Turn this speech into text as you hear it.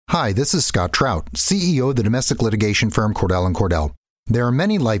Hi, this is Scott Trout, CEO of the domestic litigation firm Cordell & Cordell. There are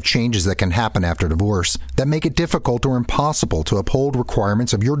many life changes that can happen after divorce that make it difficult or impossible to uphold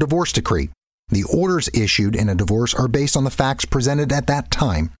requirements of your divorce decree. The orders issued in a divorce are based on the facts presented at that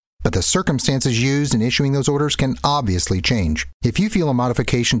time, but the circumstances used in issuing those orders can obviously change. If you feel a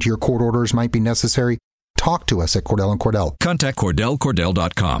modification to your court orders might be necessary, talk to us at Cordell & Cordell. Contact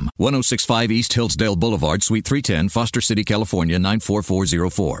CordellCordell.com, 1065 East Hillsdale Boulevard, Suite 310, Foster City, California,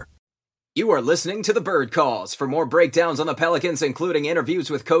 94404. You are listening to The Bird Calls. For more breakdowns on the Pelicans, including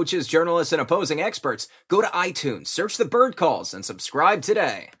interviews with coaches, journalists, and opposing experts, go to iTunes, search The Bird Calls, and subscribe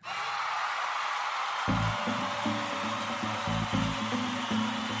today.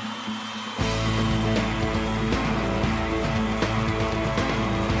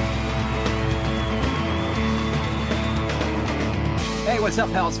 Hey, what's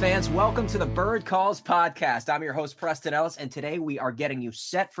up, Pels fans? Welcome to the Bird Calls podcast. I'm your host, Preston Ellis, and today we are getting you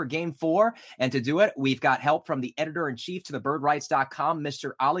set for Game 4. And to do it, we've got help from the editor-in-chief to thebirdrights.com,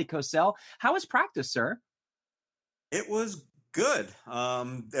 Mr. Aliko. How was practice, sir? It was good.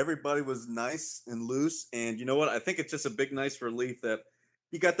 Everybody was nice and loose. And you know what? I think it's just a big, nice relief that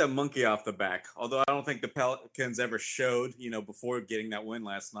you got that monkey off the back. Although I don't think the Pelicans ever showed, before getting that win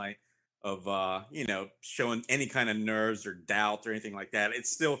last night, of showing any kind of nerves or doubt or anything like that.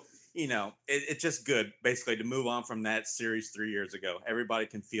 It's still, it's just good basically to move on from that series 3 years ago. Everybody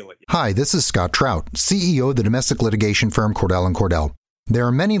can feel it. Hi, this is Scott Trout, CEO of the domestic litigation firm Cordell & Cordell. There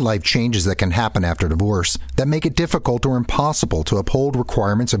are many life changes that can happen after divorce that make it difficult or impossible to uphold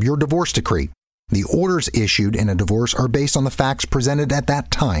requirements of your divorce decree. The orders issued in a divorce are based on the facts presented at that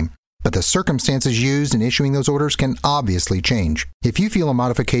time, but the circumstances used in issuing those orders can obviously change. If you feel a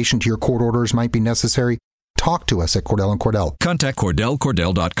modification to your court orders might be necessary, talk to us at Cordell & Cordell. Contact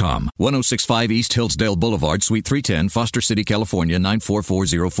CordellCordell.com, 1065 East Hillsdale Boulevard, Suite 310, Foster City, California,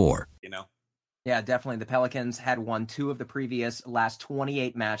 94404. Yeah, definitely. The Pelicans had won 2 of the previous last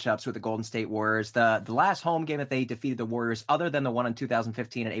 28 matchups with the Golden State Warriors. The last home game that they defeated the Warriors, other than the one in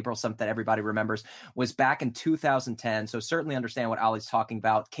 2015 on April 7th that everybody remembers, was back in 2010. So certainly understand what Ali's talking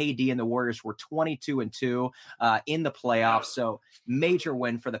about. KD and the Warriors were 22-2 in the playoffs. So major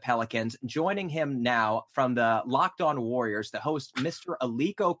win for the Pelicans. Joining him now from the Locked On Warriors, the host, Mr.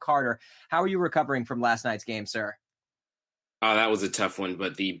 Aliko Carter. How are you recovering from last night's game, sir? Oh, that was a tough one,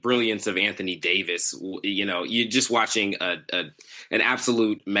 but the brilliance of Anthony Davis, you're just watching an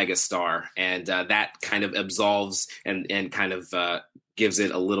absolute megastar, and that kind of absolves and kind of gives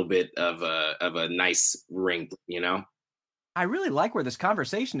it a little bit of a nice ring, I really like where this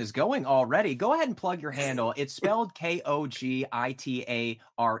conversation is going already. Go ahead and plug your handle. It's spelled Kogitare.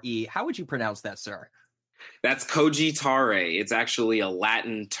 How would you pronounce that, sir? That's cogitare. It's actually a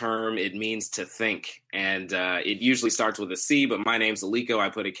Latin term. It means to think. And it usually starts with a C, but my name's Aliko. I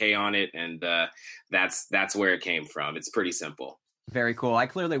put a K on it, and that's where it came from. It's pretty simple. Very cool. I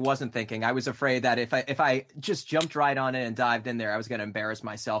clearly wasn't thinking. I was afraid that if I just jumped right on it and dived in there, I was going to embarrass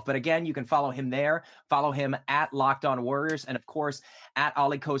myself. But again, you can follow him there. Follow him at Locked On Warriors, and of course at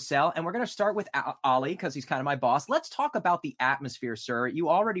Aliko. And we're going to start with Ali because he's kind of my boss. Let's talk about the atmosphere, sir. You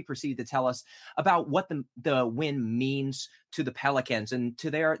already proceeded to tell us about what the win means to the Pelicans and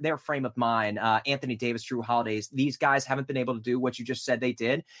to their frame of mind. Anthony Davis, Drew Holiday, these guys haven't been able to do what you just said they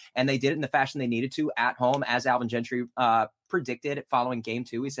did, and they did it in the fashion they needed to at home, as Alvin Gentry predicted following Game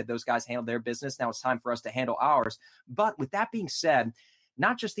 2. He said those guys handled their business. Now it's time for us to handle ours. But with that being said,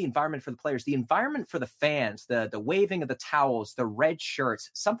 not just the environment for the players, the environment for the fans, the waving of the towels, the red shirts,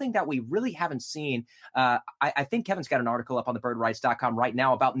 something that we really haven't seen. I think Kevin's got an article up on thebirdrights.com right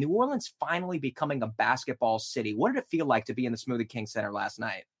now about New Orleans finally becoming a basketball city. What did it feel like to be in the Smoothie King Center last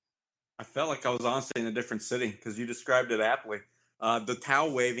night? I felt like I was honestly in a different city because you described it aptly. The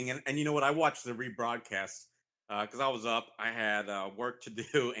towel waving. And you know what? I watched the rebroadcast because I was up. I had work to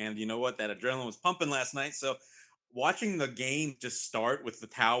do. And you know what? That adrenaline was pumping last night. So watching the game just start with the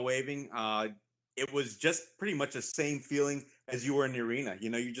towel waving, it was just pretty much the same feeling as you were in the arena.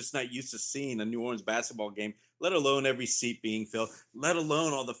 You're just not used to seeing a New Orleans basketball game, let alone every seat being filled, let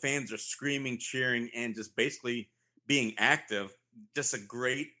alone all the fans are screaming, cheering, and just basically being active. Just a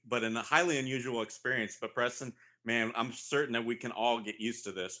great, but a highly unusual experience. But Preston, man, I'm certain that we can all get used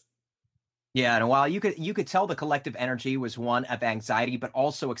to this. Yeah, and while you could tell the collective energy was one of anxiety, but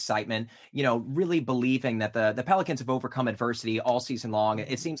also excitement, really believing that the Pelicans have overcome adversity all season long.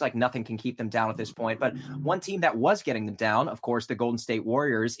 It seems like nothing can keep them down at this point. But one team that was getting them down, of course, the Golden State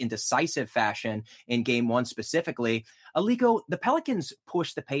Warriors in decisive fashion in Game 1 specifically. Aliko, the Pelicans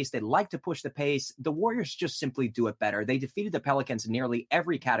push the pace. They like to push the pace. The Warriors just simply do it better. They defeated the Pelicans in nearly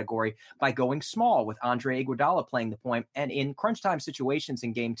every category by going small, with Andre Iguodala playing the point. And in crunch time situations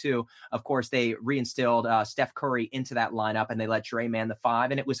in game 2, of course, they reinstilled Steph Curry into that lineup, and they let Dre man the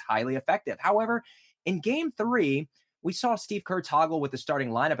 5, and it was highly effective. However, in game 3, we saw Steve Kerr toggle with the starting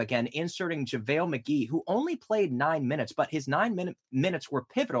lineup again, inserting JaVale McGee, who only played 9 minutes, but his 9 minutes were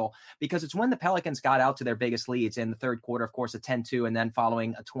pivotal because it's when the Pelicans got out to their biggest leads in the third quarter, of course, a 10-2, and then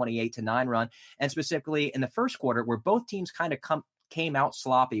following a 28-9 run. And specifically in the first quarter, where both teams kind of came out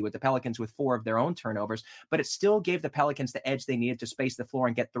sloppy, with the Pelicans with 4 of their own turnovers, but it still gave the Pelicans the edge they needed to space the floor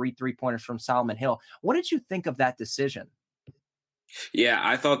and get 3 3-pointers from Solomon Hill. What did you think of that decision? Yeah,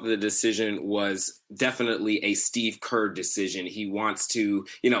 I thought the decision was definitely a Steve Kerr decision. He wants to,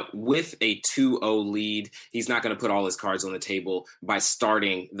 with a 2-0 lead, he's not going to put all his cards on the table by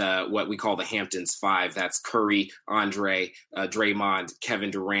starting what we call the Hamptons 5. That's Curry, Andre, Draymond,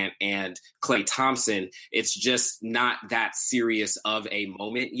 Kevin Durant, and Klay Thompson. It's just not that serious of a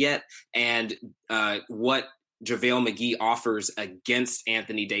moment yet. And what JaVale McGee offers against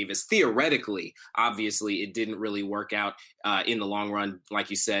Anthony Davis, theoretically, obviously, it didn't really work out in the long run. Like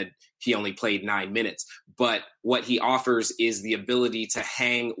you said, he only played 9 minutes. But what he offers is the ability to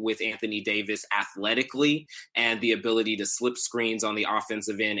hang with Anthony Davis athletically and the ability to slip screens on the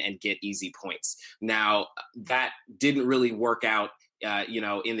offensive end and get easy points. Now, that didn't really work out.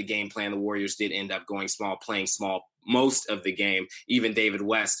 In the game plan. The Warriors did end up going small, playing small most of the game. Even David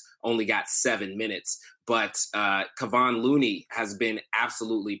West only got 7 minutes. But Kevon Looney has been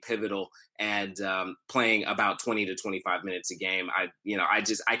absolutely pivotal and playing about 20 to 25 minutes a game.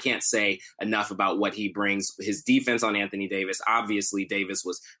 I can't say enough about what he brings. His defense on Anthony Davis. Obviously, Davis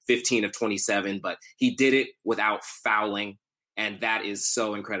was 15 of 27, but he did it without fouling. And that is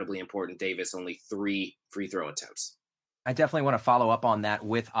so incredibly important. Davis only 3 free throw attempts. I definitely want to follow up on that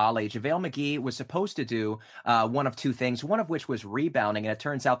with Oleh. JaVale McGee was supposed to do one of 2 things, one of which was rebounding. And it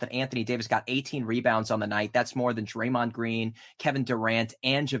turns out that Anthony Davis got 18 rebounds on the night. That's more than Draymond Green, Kevin Durant,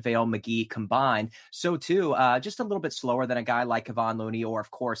 and JaVale McGee combined. So too, just a little bit slower than a guy like Kevon Looney or, of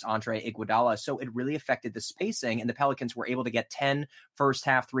course, Andre Iguodala. So it really affected the spacing, and the Pelicans were able to get 10 first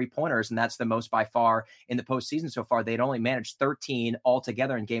half 3-pointers, and that's the most by far in the postseason so far. They'd only managed 13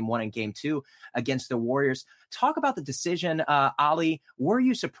 altogether in game 1 and game 2 against the Warriors. Talk about the decision, Ali. Were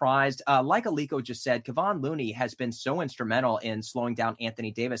you surprised? Like Aliko just said, Kevon Looney has been so instrumental in slowing down Anthony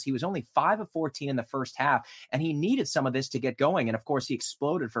Davis. He was only 5 of 14 in the first half, and he needed some of this to get going. And of course, he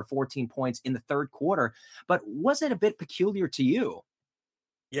exploded for 14 points in the third quarter. But was it a bit peculiar to you?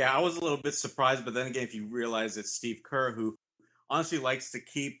 Yeah, I was a little bit surprised. But then again, if you realize it's Steve Kerr, who honestly likes to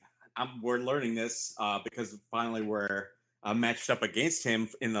keep, we're learning this because finally we're matched up against him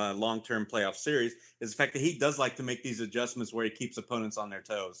in the long-term playoff series, is the fact that he does like to make these adjustments where he keeps opponents on their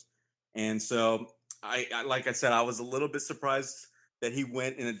toes. And so, I like I said, I was a little bit surprised that he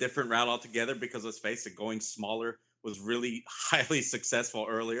went in a different route altogether because, let's face it, going smaller was really highly successful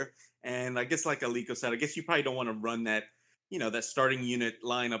earlier. And I guess like Aliko said, I guess you probably don't want to run that, that starting unit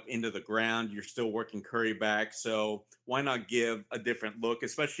lineup into the ground. You're still working Curry back. So why not give a different look,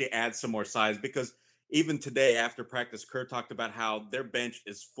 especially add some more size? Because even today, after practice, Kerr talked about how their bench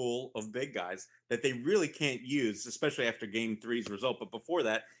is full of big guys that they really can't use, especially after Game 3's result. But before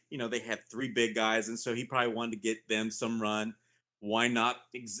that, they had 3 big guys, and so he probably wanted to get them some run. Why not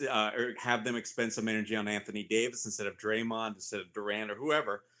or have them expend some energy on Anthony Davis instead of Draymond, instead of Durant, or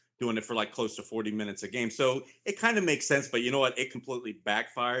whoever, doing it for like close to 40 minutes a game? So it kind of makes sense, but you know what? It completely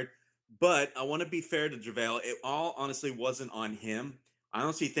backfired. But I want to be fair to JaVale. It all honestly wasn't on him. I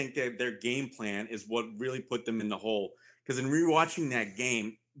honestly think that their game plan is what really put them in the hole. Because in rewatching that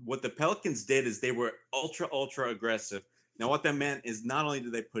game, what the Pelicans did is they were ultra, ultra aggressive. Now, what that meant is not only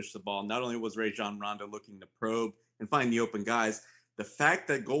did they push the ball, not only was Rajon Rondo looking to probe and find the open guys, the fact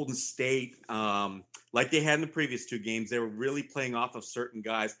that Golden State, like they had in the previous 2 games, they were really playing off of certain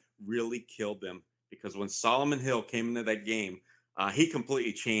guys, really killed them. Because when Solomon Hill came into that game, he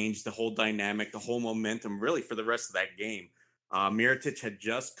completely changed the whole dynamic, the whole momentum, really, for the rest of that game. Mirotic had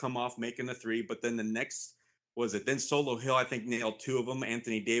just come off making a 3, but then the next then Solo Hill, I think, nailed 2 of them.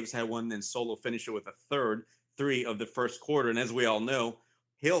 Anthony Davis had one, then Solo finished it with a third 3 of the first quarter. And as we all know,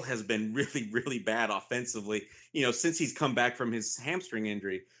 Hill has been really, really bad offensively, since he's come back from his hamstring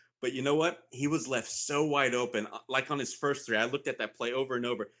injury. But you know what? He was left so wide open, like on his first 3. I looked at that play over and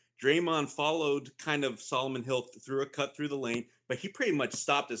over. Draymond followed kind of Solomon Hill through a cut through the lane, but he pretty much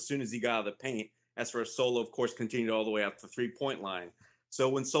stopped as soon as he got out of the paint. As for Solo, of course, continued all the way out to the 3-point line. So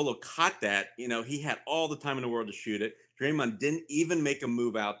when Solo caught that, he had all the time in the world to shoot it. Draymond didn't even make a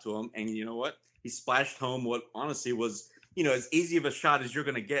move out to him. And you know what? He splashed home what honestly was, as easy of a shot as you're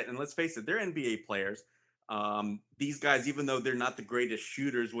going to get. And let's face it, they're NBA players. These guys, even though they're not the greatest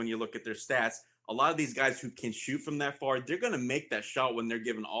shooters when you look at their stats, a lot of these guys who can shoot from that far, they're going to make that shot when they're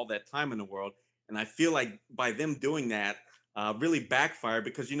given all that time in the world. And I feel like by them doing that, really backfired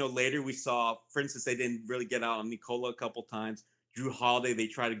because, later we saw, for instance, they didn't really get out on Nikola a couple times. Drew Holiday, they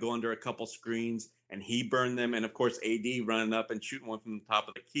tried to go under a couple screens and he burned them. And of course, AD running up and shooting one from the top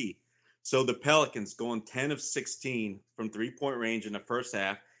of the key. So the Pelicans going 10 of 16 from 3-point range in the first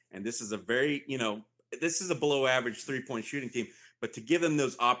half. And this is a very, this is a below average 3-point shooting team. But to give them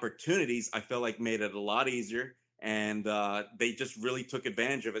those opportunities, I felt like made it a lot easier. And they just really took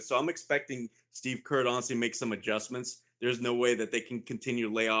advantage of it. So I'm expecting Steve Kerr to honestly make some adjustments. There's no way that they can continue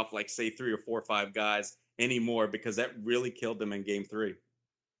to lay off, like, say, 3 or 4 or 5 guys anymore because that really killed them in Game 3.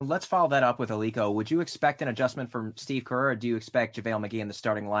 Let's follow that up with Aliko. Would you expect an adjustment from Steve Kerr, or do you expect JaVale McGee in the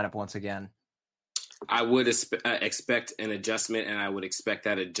starting lineup once again? I would expect an adjustment, and I would expect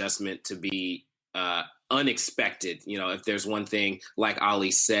that adjustment to be unexpected. If there's one thing, like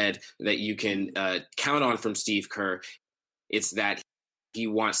Ali said, that you can count on from Steve Kerr, it's that he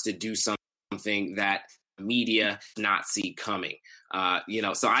wants to do something that media not see coming.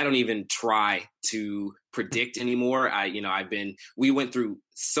 So I don't even try to predict anymore. We went through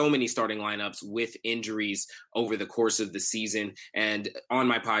so many starting lineups with injuries over the course of the season. And on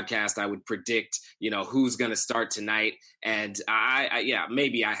my podcast, I would predict, who's going to start tonight. And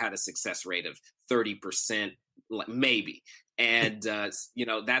maybe I had a success rate of 30%, maybe. And, that's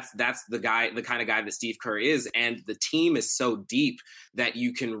the kind of guy that Steve Kerr is. And the team is so deep that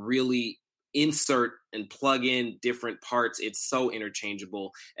you can really insert and plug in different parts. It's so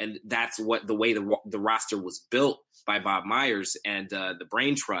interchangeable. And that's the way the roster was built by Bob Myers and the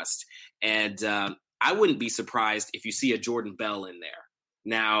Brain Trust. And I wouldn't be surprised if you see a Jordan Bell in there.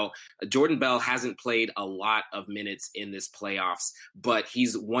 Now, Jordan Bell hasn't played a lot of minutes in this playoffs, but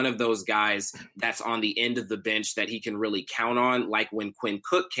he's one of those guys that's on the end of the bench that he can really count on, like when Quinn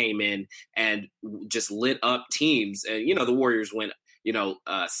Cook came in and just lit up teams. And, the Warriors went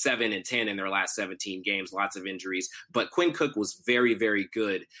 7-10 in their last 17 games, lots of injuries. But Quinn Cook was very, very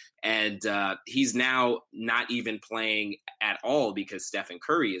good. And he's now not even playing at all because Stephen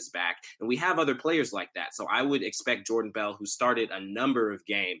Curry is back. And we have other players like that. So I would expect Jordan Bell, who started a number of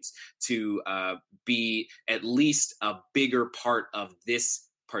games, to be at least a bigger part of this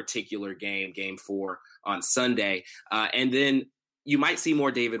particular game, Game 4 on Sunday. And then you might see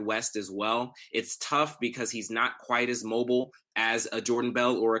more David West as well. It's tough because he's not quite as mobile as a Jordan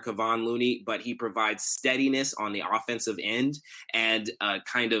Bell or a Kevon Looney, but he provides steadiness on the offensive end and a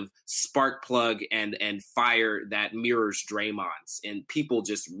kind of spark plug and fire that mirrors Draymond's. And people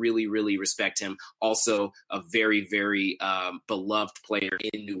just really, really respect him. Also, a very, very beloved player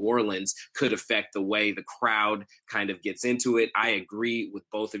in New Orleans, could affect the way the crowd kind of gets into it. I agree with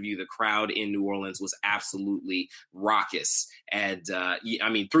both of you. The crowd in New Orleans was absolutely raucous. And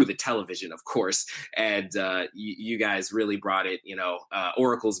through the television, of course. And you guys really brought it.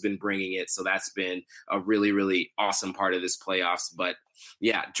 Oracle's been bringing it. So that's been a really, really awesome part of this playoffs. But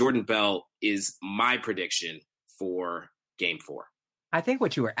yeah, Jordan Bell is my prediction for Game 4. I think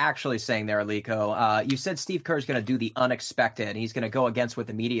what you were actually saying there, Aliko, you said Steve Kerr is going to do the unexpected, and he's going to go against what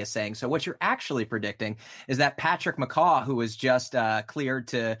the media is saying. So what you're actually predicting is that Patrick McCaw, who was just cleared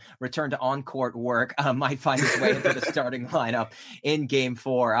to return to on-court work, might find his way into the starting lineup in Game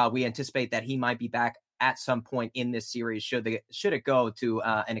 4. We anticipate that he might be back at some point in this series, should it go to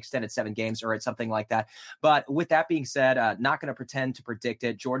an extended 7 games or something like that. But with that being said, not going to pretend to predict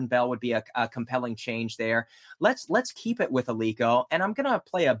it. Jordan Bell would be a compelling change there. Let's keep it with Aliko, and I'm going to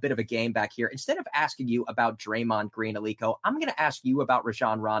play a bit of a game back here. Instead of asking you about Draymond Green, Aliko, I'm going to ask you about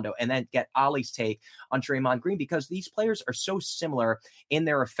Rajon Rondo and then get Ollie's take on Draymond Green, because these players are so similar in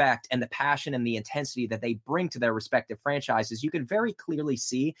their effect and the passion and the intensity that they bring to their respective franchises. You can very clearly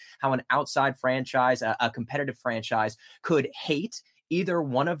see how an outside franchise, a competitive franchise, could hate either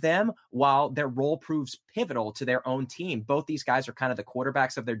one of them while their role proves pivotal to their own team. Both these guys are kind of the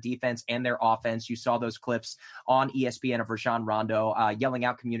quarterbacks of their defense and their offense. You saw those clips on ESPN of Rajon Rondo yelling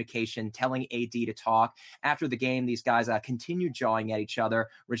out communication, telling AD to talk. After the game, these guys continued jawing at each other.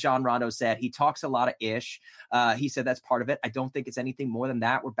 Rajon Rondo said he talks a lot of ish. He said that's part of it. I don't think it's anything more than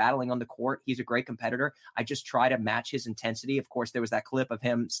that. We're battling on the court. He's a great competitor. I just try to match his intensity. Of course, there was that clip of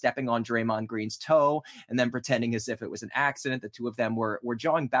him stepping on Draymond Green's toe and then pretending as if it was an accident. The two of them were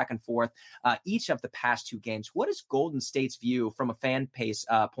jawing back and forth each of the past 2 games. What is Golden State's view from a fan base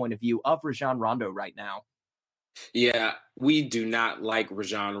point of view of Rajon Rondo right now? Yeah, we do not like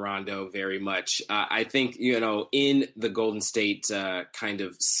Rajon Rondo very much. I think, in the Golden State kind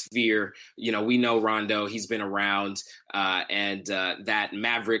of sphere, we know Rondo, he's been around, and that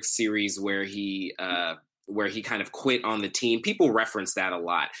Mavericks series where he kind of quit on the team. People reference that a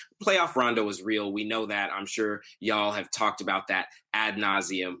lot. Playoff Rondo is real. We know that. I'm sure y'all have talked about that ad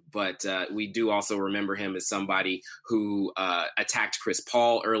nauseum, but we do also remember him as somebody who attacked Chris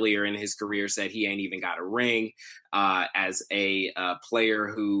Paul earlier in his career, said he ain't even got a ring, as a player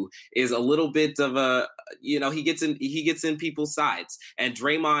who is a little bit of a, he gets in people's sides. And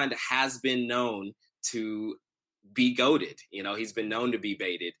Draymond has been known to be goated. He's been known to be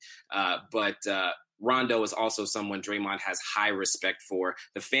baited, but Rondo is also someone Draymond has high respect for.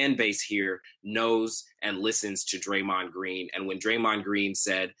 The fan base here knows and listens to Draymond Green. And when Draymond Green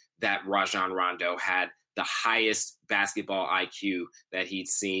said that Rajon Rondo had the highest basketball IQ that he'd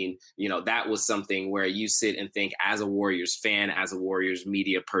seen, that was something where you sit and think, as a Warriors fan, as a Warriors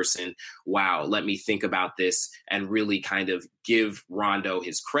media person, wow, let me think about this and really kind of give Rondo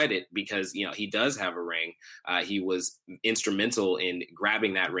his credit, because, he does have a ring. He was instrumental in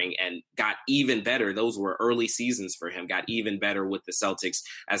grabbing that ring and got even better. Those were early seasons for him, got even better with the Celtics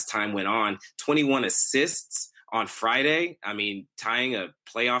as time went on. 21 assists on Friday. I mean, tying a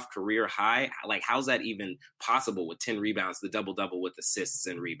playoff career high, like, how's that even possible with 10 rebounds, the double-double with assists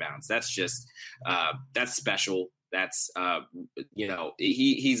and rebounds? That's just, that's special. That's,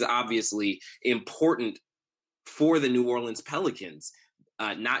 he's obviously important for the New Orleans Pelicans,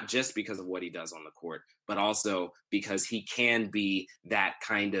 not just because of what he does on the court, but also because he can be that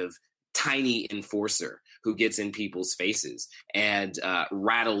kind of tiny enforcer who gets in people's faces and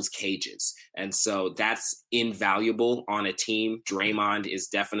rattles cages. And so that's invaluable on a team. Draymond is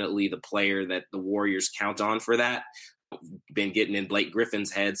definitely the player that the Warriors count on for that. Been getting in Blake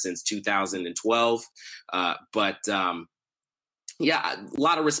Griffin's head since 2012. But a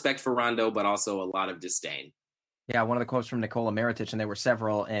lot of respect for Rondo, but also a lot of disdain. Yeah, one of the quotes from Nikola Mirotic, and there were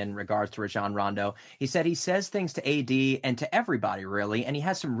several in regards to Rajon Rondo. He said he says things to AD and to everybody, really, and he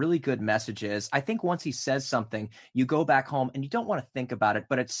has some really good messages. I think once he says something, you go back home and you don't want to think about it,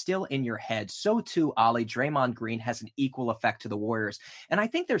 but it's still in your head. So too, Ollie, Draymond Green has an equal effect to the Warriors. And I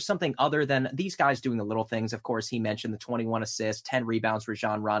think there's something other than these guys doing the little things. Of course, he mentioned the 21 assists, 10 rebounds,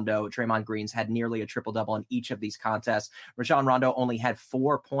 Rajon Rondo. Draymond Green's had nearly a triple-double in each of these contests. Rajon Rondo only had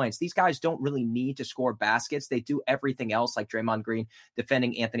 4 points. These guys don't really need to score baskets. They do everything else, like Draymond Green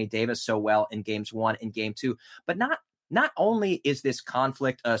defending Anthony Davis so well in games 1 and game 2. But not only is this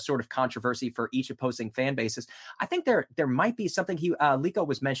conflict a sort of controversy for each opposing fan bases, I think there might be something Aliko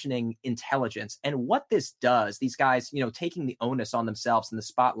was mentioning, intelligence. And what this does, these guys, taking the onus on themselves in the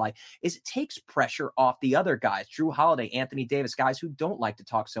spotlight, is it takes pressure off the other guys, Jrue Holiday, Anthony Davis, guys who don't like to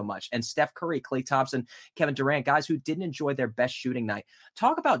talk so much, and Steph Curry, Klay Thompson, Kevin Durant, guys who didn't enjoy their best shooting night.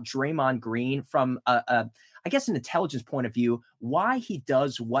 Talk about Draymond Green from I guess an intelligence point of view, why he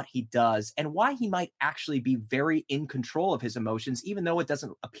does what he does and why he might actually be very in control of his emotions, even though it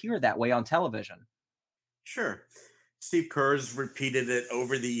doesn't appear that way on television. Sure. Steve Kerr's repeated it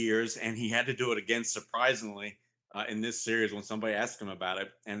over the years, and he had to do it again, surprisingly, in this series when somebody asked him about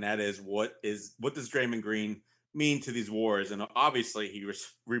it. And that is, what does Draymond Green mean to these Warriors? And obviously he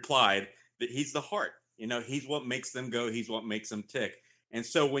replied that he's the heart. He's what makes them go. He's what makes them tick. And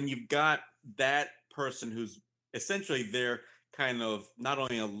so when you've got that person who's essentially their kind of not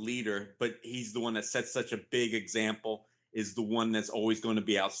only a leader, but he's the one that sets such a big example, is the one that's always going to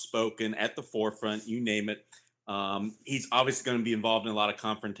be outspoken, at the forefront, you name it. He's obviously going to be involved in a lot of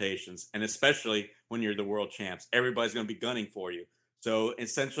confrontations, and especially when you're the world champs, everybody's going to be gunning for you. So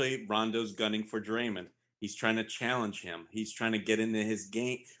essentially, Rondo's gunning for Draymond. He's trying to challenge him. He's trying to get into his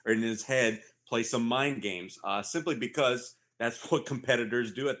game or in his head, play some mind games, simply because that's what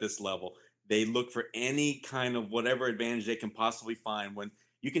competitors do at this level. They look for any kind of whatever advantage they can possibly find. When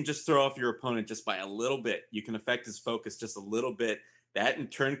you can just throw off your opponent just by a little bit, you can affect his focus just a little bit. That in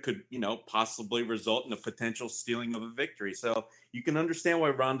turn could, possibly result in a potential stealing of a victory. So you can understand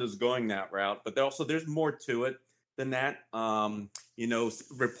why Rondo's going that route, but there's more to it than that.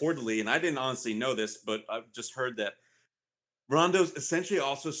 Reportedly, and I didn't honestly know this, but I've just heard that Rondo's essentially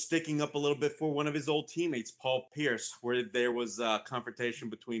also sticking up a little bit for one of his old teammates, Paul Pierce, where there was a confrontation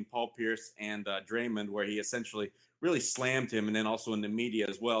between Paul Pierce and Draymond, where he essentially really slammed him, and then also in the media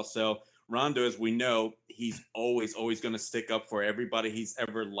as well. So Rondo, as we know, he's always going to stick up for everybody he's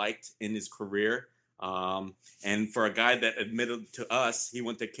ever liked in his career. And for a guy that admitted to us he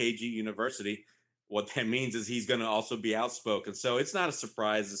went to KG University, what that means is he's going to also be outspoken. So it's not a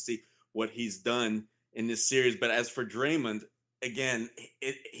surprise to see what he's done in this series. But as for Draymond, again,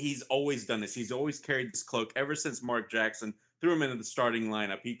 he's always done this. He's always carried this cloak ever since Mark Jackson threw him into the starting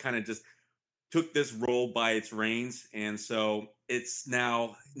lineup. He kind of just took this role by its reins, and so it's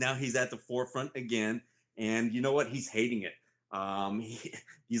now he's at the forefront again. And you know what? He's hating it.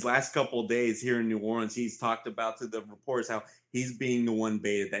 These last couple of days here in New Orleans, he's talked about to the reporters how he's being the one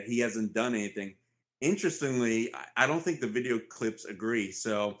baited, that he hasn't done anything. Interestingly, I don't think the video clips agree.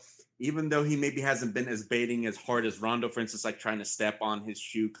 So even though he maybe hasn't been as baiting as hard as Rondo, for instance, like trying to step on his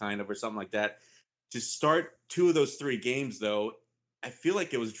shoe kind of or something like that, to start 2 of those 3 games, though, I feel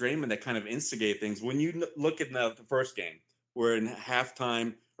like it was Draymond that kind of instigated things. When you look at the first game, where in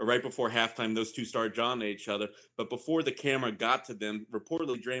halftime or right before halftime, those 2 started jawing at each other. But before the camera got to them,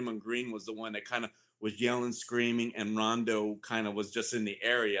 reportedly Draymond Green was the one that kind of was yelling, screaming, and Rondo kind of was just in the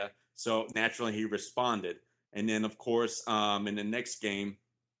area. So naturally he responded. And then, of course, in the next game,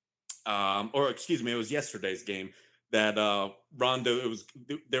 it was yesterday's game, that Rondo,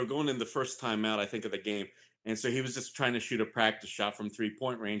 they were going in the first time out, I think, of the game. And so he was just trying to shoot a practice shot from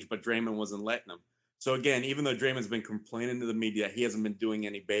 3-point range, but Draymond wasn't letting him. So again, even though Draymond's been complaining to the media, he hasn't been doing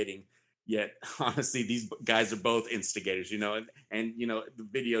any baiting yet. Honestly, these guys are both instigators, and the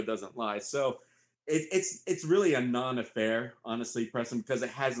video doesn't lie. So it's really a non-affair, honestly, Preston, because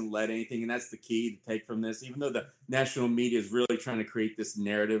it hasn't led anything, and that's the key to take from this. Even though the national media is really trying to create this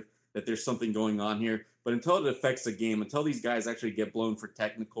narrative that there's something going on here, but until it affects the game, until these guys actually get blown for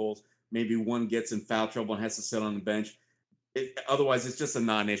technicals, maybe one gets in foul trouble and has to sit on the bench. Otherwise, it's just a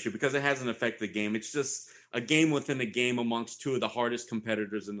non-issue because it hasn't affected the game. It's just a game within a game amongst 2 of the hardest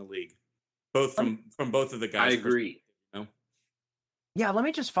competitors in the league, both from both of the guys. I agree. Yeah, let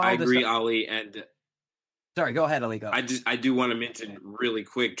me just follow this. I agree, Ali. And sorry, go ahead, Aliko. I do want to mention really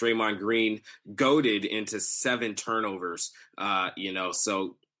quick, Draymond Green goaded into 7 turnovers.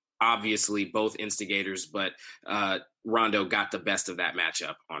 So obviously both instigators, but Rondo got the best of that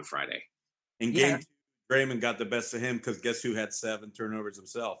matchup on Friday. In game 2, Draymond got the best of him because guess who had 7 turnovers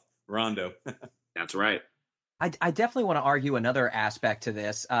himself? Rondo. That's right. I definitely want to argue another aspect to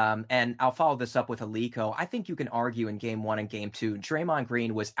this, and I'll follow this up with Aliko. I think you can argue in Game 1 and Game 2, Draymond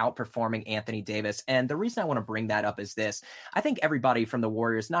Green was outperforming Anthony Davis, and the reason I want to bring that up is this. I think everybody from the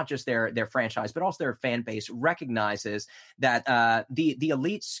Warriors, not just their franchise, but also their fan base, recognizes that the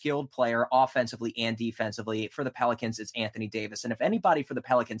elite skilled player offensively and defensively for the Pelicans is Anthony Davis, and if anybody for the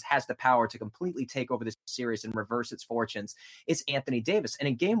Pelicans has the power to completely take over this series and reverse its fortunes, it's Anthony Davis. And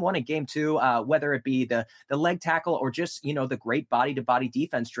in Game 1 and Game 2, whether it be the leg tackle or just, the great body-to-body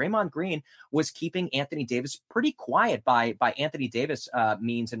defense, Draymond Green was keeping Anthony Davis pretty quiet by Anthony Davis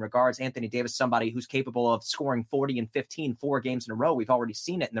means and regards. Anthony Davis, somebody who's capable of scoring 40 and 15 4 games in a row. We've already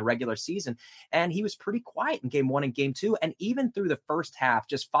seen it in the regular season. And he was pretty quiet in Game 1 and Game 2. And even through the first half,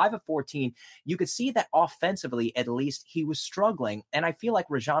 just 5 of 14, you could see that offensively, at least, he was struggling. And I feel like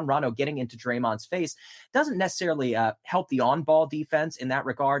Rajon Rondo getting into Draymond's face doesn't necessarily help the on-ball defense in that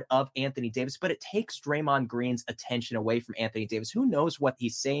regard of Anthony Davis, but it takes Draymond Green's attention away from Anthony Davis. Who knows what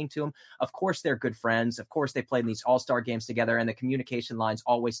he's saying to him? Of course, they're good friends. Of course, they played in these all-star games together, and the communication lines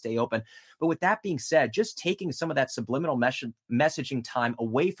always stay open. But with that being said, just taking some of that subliminal messaging time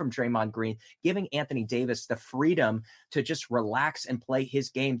away from Draymond Green, giving Anthony Davis the freedom to just relax and play his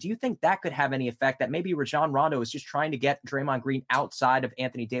game, do you think that could have any effect, that maybe Rajon Rondo is just trying to get Draymond Green outside of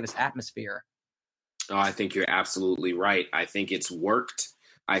Anthony Davis' atmosphere? Oh, I think you're absolutely right. I think it's worked.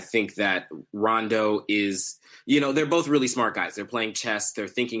 I think that Rondo is, they're both really smart guys. They're playing chess. They're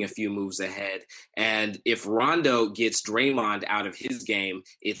thinking a few moves ahead. And if Rondo gets Draymond out of his game,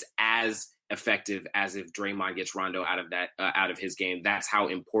 it's as effective as if Draymond gets Rondo out of his game. That's how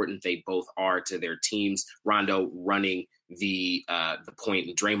important they both are to their teams. Rondo running the point,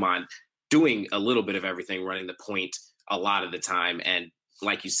 and Draymond doing a little bit of everything, running the point a lot of the time. And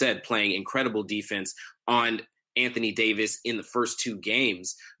like you said, playing incredible defense on Anthony Davis in the first 2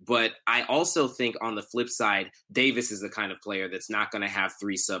 games. But I also think on the flip side, Davis is the kind of player that's not going to have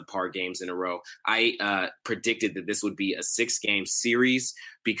 3 subpar games in a row. I predicted that this would be a 6-game series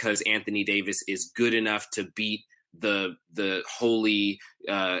because Anthony Davis is good enough to beat the holy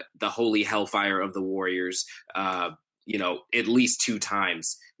hellfire of the Warriors, at least 2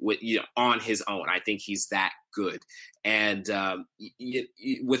 times on his own. I think he's that good. And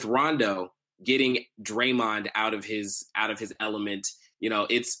with Rondo, getting Draymond out of his element,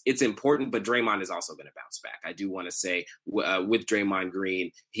 it's important, but Draymond is also going to bounce back. I do want to say with Draymond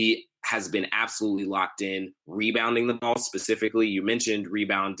Green, he has been absolutely locked in, rebounding the ball specifically. You mentioned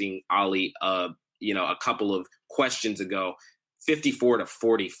rebounding, Ali, a couple of questions ago,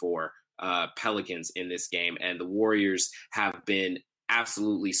 54-44 Pelicans in this game. And the Warriors have been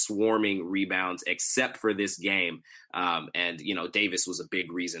absolutely swarming rebounds, except for this game. And Davis was a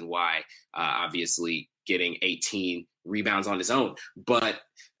big reason why, obviously getting 18 rebounds on his own. But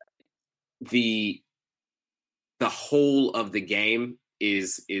the whole of the game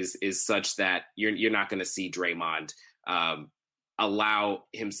is such that you're not going to see Draymond allow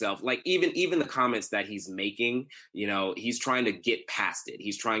himself, like even the comments that he's making, he's trying to get past it.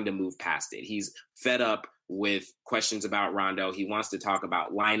 He's trying to move past it. He's fed up with questions about Rondo. He wants to talk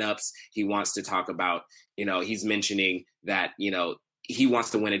about lineups. He wants to talk about, he's mentioning that, he wants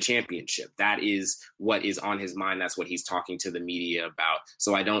to win a championship. That is what is on his mind. That's what he's talking to the media about.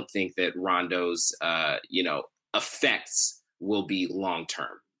 So I don't think that Rondo's, effects will be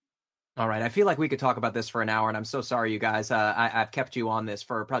long-term. All right. I feel like we could talk about this for an hour, and I'm so sorry, you guys. I've kept you on this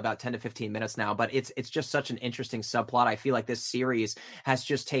for probably about 10 to 15 minutes now, but it's just such an interesting subplot. I feel like this series has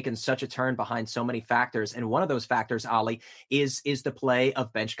just taken such a turn behind so many factors, and one of those factors, Ali, is the play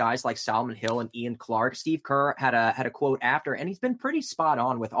of bench guys like Solomon Hill and Ian Clark. Steve Kerr had a quote after, and he's been pretty spot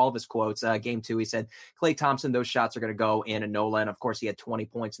on with all of his quotes. Game 2, he said, Klay Thompson, those shots are going to go in Nola, and of course he had 20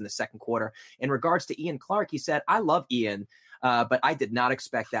 points in the second quarter. In regards to Ian Clark, he said, I love Ian. But I did not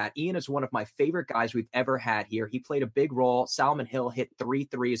expect that. Ian is one of my favorite guys we've ever had here. He played a big role. Solomon Hill hit 3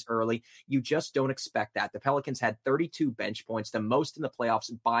 threes early. You just don't expect that. The Pelicans had 32 bench points, the most in the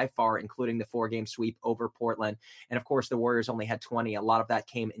playoffs by far, including the 4-game sweep over Portland. And of course, the Warriors only had 20. A lot of that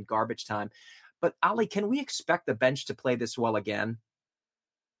came in garbage time. But Ali, can we expect the bench to play this well again?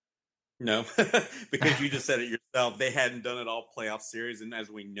 No, because you just said it yourself. They hadn't done it all playoff series. And as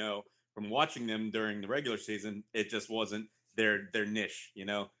we know from watching them during the regular season, it just wasn't their niche.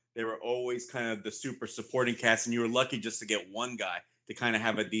 They were always kind of the super supporting cast, and you were lucky just to get one guy to kind of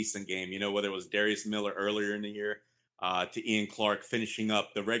have a decent game, whether it was Darius Miller earlier in the year to Ian Clark finishing up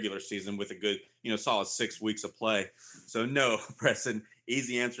the regular season with a good, solid 6 weeks of play. So no, Preston,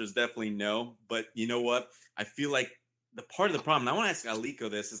 easy answer is definitely no. But you know what? I feel like the part of the problem, and I want to ask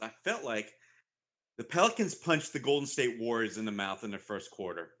Aliko this, is I felt like the Pelicans punched the Golden State Warriors in the mouth in their first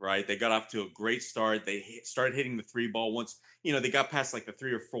quarter, right? They got off to a great start. They started hitting the 3 ball once, they got past like the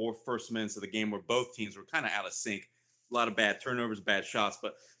 3 or 4 first minutes of the game where both teams were kind of out of sync. A lot of bad turnovers, bad shots,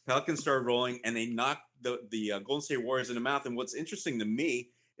 but Pelicans started rolling and they knocked the Golden State Warriors in the mouth. And what's interesting to me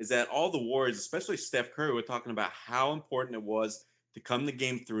is that all the Warriors, especially Steph Curry, were talking about how important it was to come to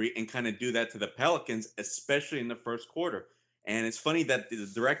game 3 and kind of do that to the Pelicans, especially in the first quarter. And it's funny that the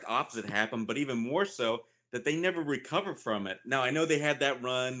direct opposite happened, but even more so that they never recovered from it. Now, I know they had that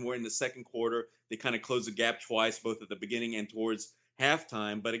run where in the second quarter, they kind of closed the gap twice, both at the beginning and towards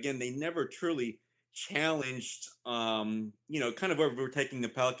halftime. But again, they never truly challenged, kind of overtaking the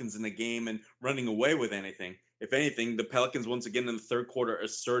Pelicans in the game and running away with anything. If anything, the Pelicans, once again, in the third quarter,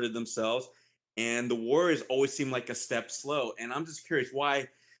 asserted themselves. And the Warriors always seem like a step slow. And I'm just curious why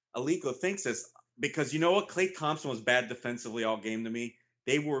Aliko thinks this. Because you know what? Klay Thompson was bad defensively all game to me.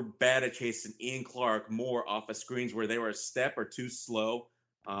 They were bad at chasing Ian Clark more off of screens where they were a step or two slow.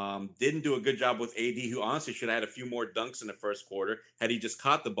 Didn't do a good job with AD, who honestly should have had a few more dunks in the first quarter had he just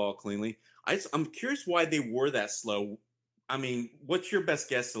caught the ball cleanly. I'm curious why they were that slow. I mean, what's your best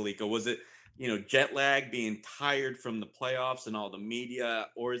guess, Aliko? Was it, jet lag, being tired from the playoffs and all the media,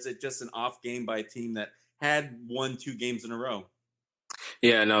 or is it just an off game by a team that had 1-2 games in a row?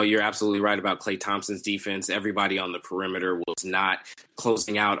 Yeah, no, you're absolutely right about Klay Thompson's defense. Everybody on the perimeter was not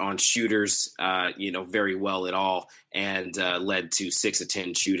closing out on shooters, very well at all, and led to 6 of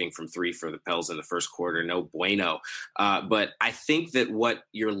 10 shooting from 3 for the Pels in the first quarter. No bueno. But I think that what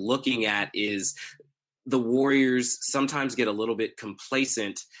you're looking at is the Warriors sometimes get a little bit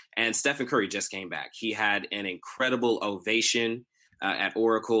complacent, and Stephen Curry just came back. He had an incredible ovation at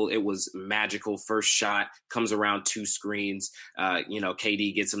Oracle. It was magical. First shot comes around 2 screens.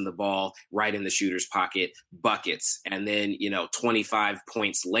 KD gets him the ball right in the shooter's pocket, buckets. And then, 25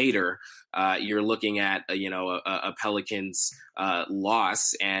 points later, you're looking at, a Pelicans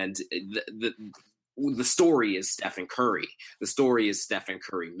loss. And the story is Stephen Curry. The story is Stephen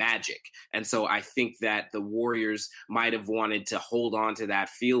Curry magic. And so I think that the Warriors might have wanted to hold on to that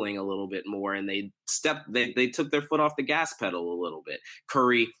feeling a little bit more, and they took their foot off the gas pedal a little bit.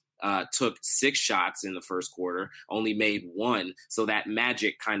 Curry took 6 shots in the first quarter, only made 1. So that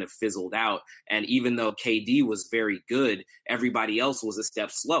magic kind of fizzled out. And even though KD was very good, everybody else was a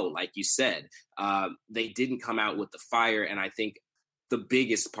step slow, like you said. They didn't come out with the fire. And I think the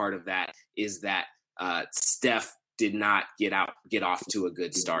biggest part of that is that Steph did not get off to a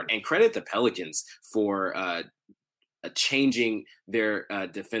good start. And credit the Pelicans for changing their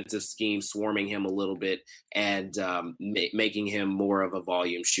defensive scheme, swarming him a little bit, and making him more of a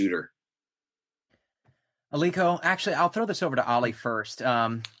volume shooter. Aliko, actually, I'll throw this over to Ollie first.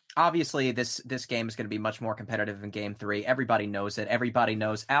 Obviously, this game is going to be much more competitive in Game 3. Everybody knows it. Everybody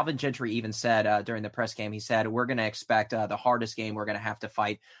knows. Alvin Gentry even said during the press game, he said, we're going to expect the hardest game we're going to have to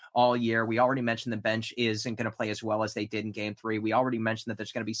fight all year. We already mentioned the bench isn't going to play as well as they did in Game 3. We already mentioned that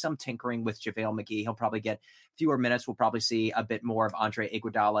there's going to be some tinkering with JaVale McGee. He'll probably get fewer minutes. We'll probably see a bit more of Andre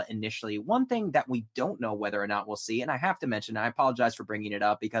Iguodala initially. One thing that we don't know whether or not we'll see, and I have to mention, I apologize for bringing it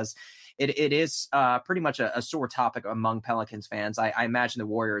up because it is pretty much a sore topic among Pelicans fans. I imagine the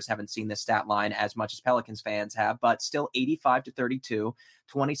Warriors haven't seen this stat line as much as Pelicans fans have, but still 85-32,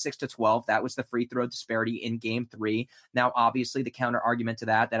 26-12. That was the free throw disparity in Game 3. Now, obviously, the counter argument to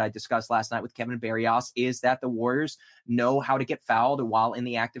that I discussed last night with Kevin Barrios is that the Warriors know how to get fouled while in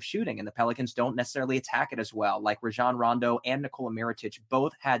the act of shooting, and the Pelicans don't necessarily attack it as well. Like Rajon Rondo and Nikola Mirotic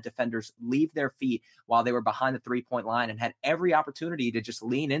both had defenders leave their feet while they were behind the three-point line and had every opportunity to just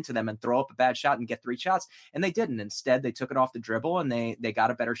lean into them and throw up a bad shot and get 3 shots, and they didn't. Instead, they took it off the dribble, and they got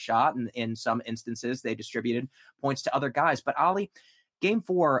a better shot, and in some instances, they distributed points to other guys. But Ollie, Game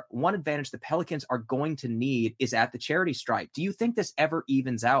 4, one advantage the Pelicans are going to need is at the charity stripe. Do you think this ever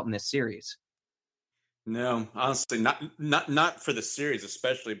evens out in this series? No, honestly, not for the series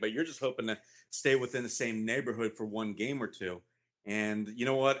especially, but you're just hoping to stay within the same neighborhood for one game or two. And you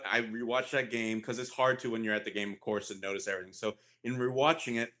know what? I rewatched that game because it's hard to when you're at the game, of course, and notice everything. So in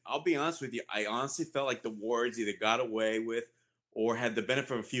rewatching it, I'll be honest with you, I honestly felt like the Warriors either got away with or had the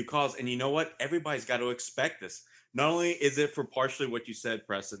benefit of a few calls. And you know what? Everybody's got to expect this. Not only is it for partially what you said,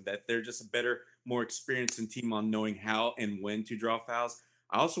 Preston, that they're just a better, more experienced team on knowing how and when to draw fouls.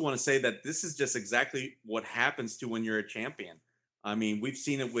 I also want to say that this is just exactly what happens to when you're a champion. I mean, we've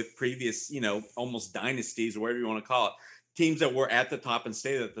seen it with previous, almost dynasties or whatever you want to call it. Teams that were at the top and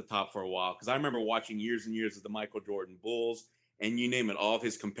stayed at the top for a while. Because I remember watching years and years of the Michael Jordan Bulls, and you name it, all of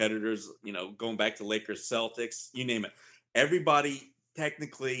his competitors, going back to Lakers, Celtics, you name it. Everybody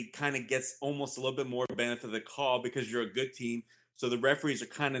technically kind of gets almost a little bit more benefit of the call because you're a good team. So the referees are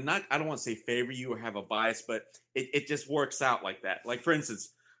kind of not, I don't want to say favor you or have a bias, but it just works out like that. Like, for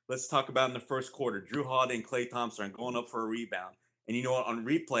instance, let's talk about in the first quarter, Drew Holiday and Klay Thompson are going up for a rebound. And you know what? On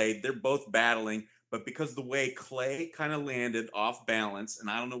replay, they're both battling. But because of the way Klay kind of landed off balance, and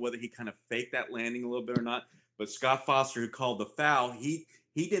I don't know whether he kind of faked that landing a little bit or not, but Scott Foster, who called the foul, he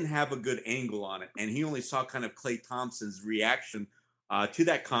didn't have a good angle on it. And he only saw kind of Klay Thompson's reaction to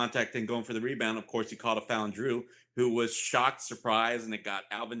that contact and going for the rebound. Of course, he called a foul on Drew, who was shocked, surprised, and it got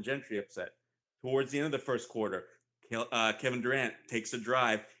Alvin Gentry upset. Towards the end of the first quarter, Kevin Durant takes a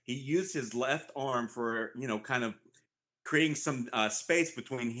drive. He used his left arm for, kind of creating some space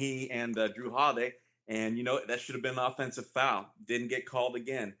between he and Drew Holiday. And, that should have been an offensive foul. Didn't get called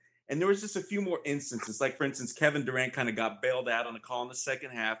again. And there was just a few more instances. Like, for instance, Kevin Durant kind of got bailed out on a call in the second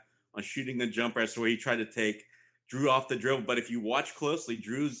half on shooting the jumper. That's where he tried to take Drew off the dribble. But if you watch closely,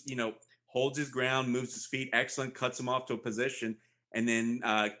 Drew's, holds his ground, moves his feet, excellent, cuts him off to a position. And then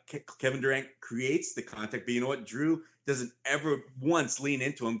Kevin Durant creates the contact. But you know what? Drew doesn't ever once lean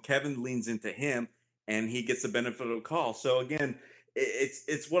into him. Kevin leans into him, and he gets the benefit of the call. So, again,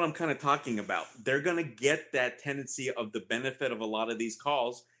 it's what I'm kind of talking about. They're going to get that tendency of the benefit of a lot of these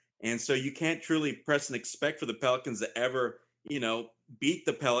calls. And so you can't truly press and expect for the Pelicans to ever, beat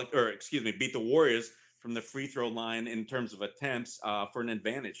the Warriors from the free throw line in terms of attempts for an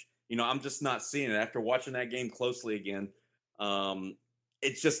advantage. I'm just not seeing it. After watching that game closely again,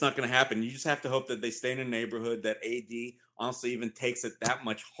 it's just not going to happen. You just have to hope that they stay in a neighborhood, that AD honestly even takes it that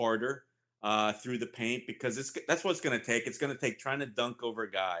much harder through the paint, because that's what it's going to take. It's going to take trying to dunk over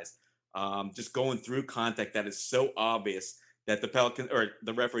guys, just going through contact that is so obvious that the Pelicans or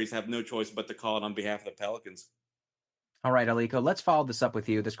the referees have no choice but to call it on behalf of the Pelicans. All right, Aliko, let's follow this up with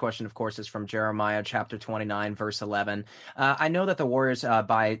you. This question, of course, is from Jeremiah chapter 29, verse 11. I know that the Warriors,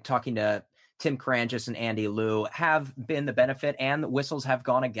 by talking to Tim Karangis and Andy Liu, have been the benefit, and the whistles have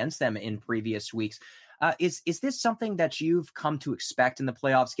gone against them in previous weeks. Is this something that you've come to expect in the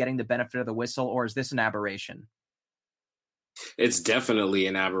playoffs, getting the benefit of the whistle, or is this an aberration? It's definitely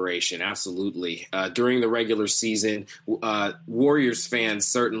an aberration. Absolutely. During the regular season, Warriors fans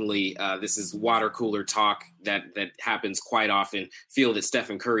certainly, this is water cooler talk that happens quite often, feel that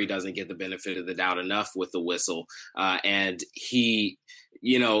Stephen Curry doesn't get the benefit of the doubt enough with the whistle. And he,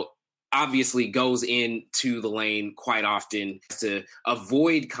 obviously goes into the lane quite often to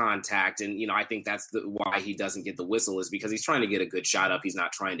avoid contact. And, I think that's why he doesn't get the whistle, is because he's trying to get a good shot up. He's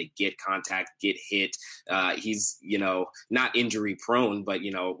not trying to get contact, get hit. He's, not injury prone, but,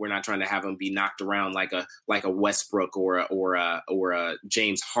 we're not trying to have him be knocked around like a Westbrook or a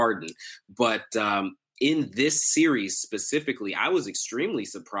James Harden. But in this series specifically, I was extremely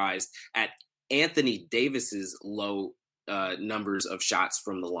surprised at Anthony Davis's low numbers of shots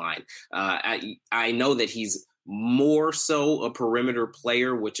from the line. I know that he's more so a perimeter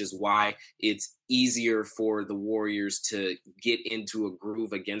player, which is why it's easier for the Warriors to get into a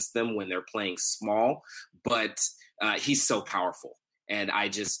groove against them when they're playing small, but he's so powerful. And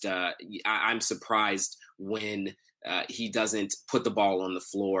I'm surprised when he doesn't put the ball on the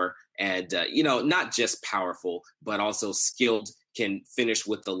floor and, not just powerful, but also skilled, can finish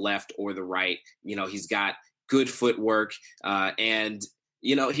with the left or the right. He's got good footwork and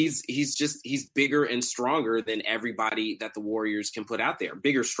he's bigger and stronger than everybody that the Warriors can put out there.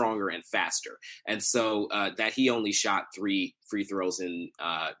 Bigger, stronger, and faster. And so that he only shot 3 free throws in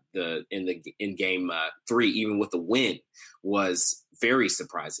game 3, even with the win, was very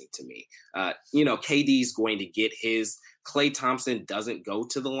surprising to me. KD's going to get his. Klay Thompson doesn't go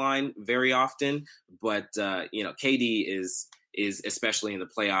to the line very often, but KD is especially in the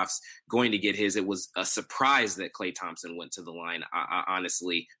playoffs going to get his. It was a surprise that Klay Thompson went to the line,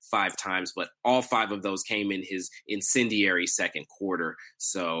 honestly, 5 times, but all 5 of those came in his incendiary second quarter.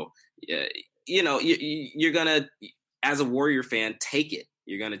 So, you're going to, as a Warrior fan, take it.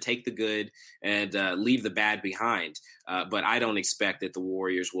 You're going to take the good and leave the bad behind. But I don't expect that the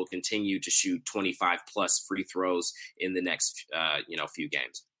Warriors will continue to shoot 25 plus free throws in the next, few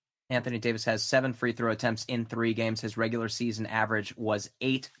games. Anthony Davis has 7 free throw attempts in 3 games. His regular season average was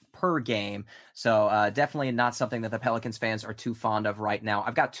 8 per game. So definitely not something that the Pelicans fans are too fond of right now.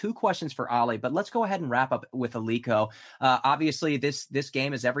 I've got 2 questions for Oleh, but let's go ahead and wrap up with Aliko. Obviously, this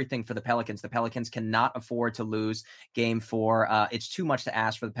game is everything for the Pelicans. The Pelicans cannot afford to lose game 4. It's too much to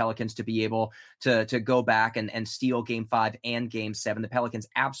ask for the Pelicans to be able to go back and steal game 5 and game 7. The Pelicans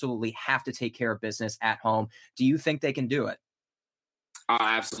absolutely have to take care of business at home. Do you think they can do it?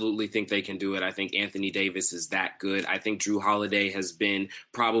 I absolutely think they can do it. I think Anthony Davis is that good. I think Jrue Holiday has been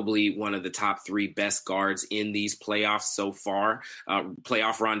probably one of the top 3 best guards in these playoffs so far.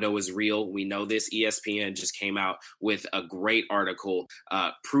 Playoff Rondo is real. We know this. ESPN just came out with a great article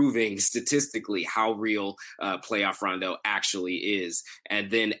proving statistically how real Playoff Rondo actually is. And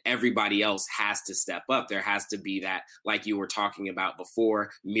then everybody else has to step up. There has to be that, like you were talking about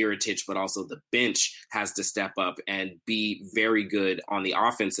before, Mirotic, but also the bench has to step up and be very good on the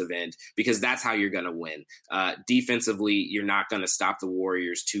offensive end, because that's how you're going to win. Defensively, you're not going to stop the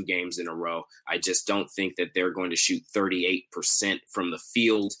Warriors 2 games in a row. I just don't think that they're going to shoot 38% from the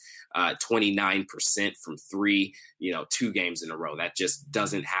field, 29% from 3, 2 games in a row. That just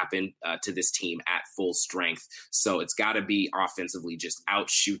doesn't happen to this team at full strength. So it's got to be offensively, just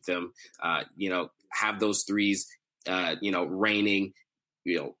outshoot them, have those threes, raining,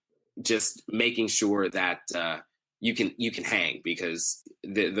 just making sure that, you can hang, because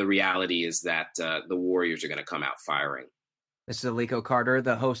the reality is that the Warriors are going to come out firing. This is Aliko Carter,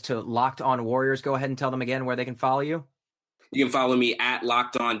 the host to Locked On Warriors. Go ahead and tell them again where they can follow you. You can follow me at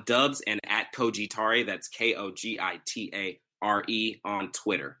Locked On Dubs and at Kogitare. That's Kogitare on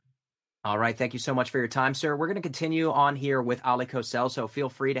Twitter. All right. Thank you so much for your time, sir. We're going to continue on here with Oleh Kosel, so feel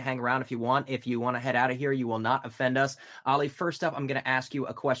free to hang around if you want. If you want to head out of here, you will not offend us. Oleh, first up, I'm going to ask you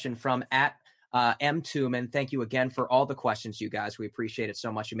a question from at M. Tooman. Thank you again for all the questions, you guys. We appreciate it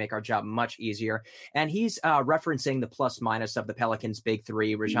so much. You make our job much easier. And he's referencing the plus minus of the Pelicans' big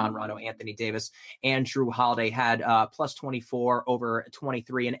 3, Rajon Rondo, Anthony Davis, and Jrue Holiday had plus 24 over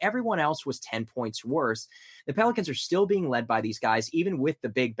 23, and everyone else was 10 points worse. The Pelicans are still being led by these guys, even with the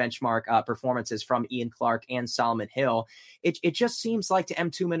big benchmark performances from Ian Clark and Solomon Hill. It just seems like to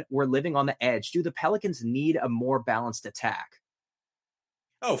M. Tooman, we're living on the edge. Do the Pelicans need a more balanced attack?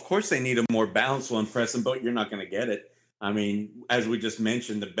 Oh, of course they need a more balanced one, Preston, but you're not going to get it. I mean, as we just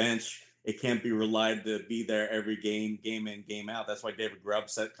mentioned, the bench, it can't be relied to be there every game in, game out. That's why David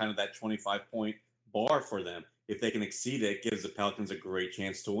Grubb set kind of that 25-point bar for them. If they can exceed it, it gives the Pelicans a great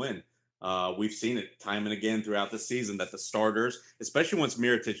chance to win. We've seen it time and again throughout the season that the starters, especially once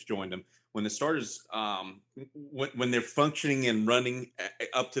Mirotic joined them, when the starters, when they're functioning and running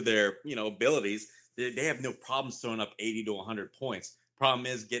up to their abilities, they have no problems throwing up 80 to 100 points. Problem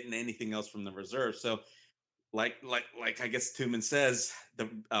is getting anything else from the reserve. So, like I guess Tooman says, the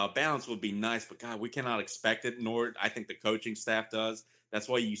balance would be nice, but God, we cannot expect it. Nor I think the coaching staff does. That's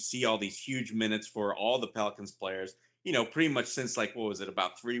why you see all these huge minutes for all the Pelicans players. Pretty much since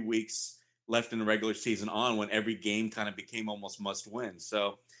about 3 weeks left in the regular season on, when every game kind of became almost must win.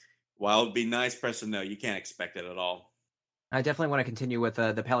 So, while it'd be nice, Preston, no, you can't expect it at all. I definitely want to continue with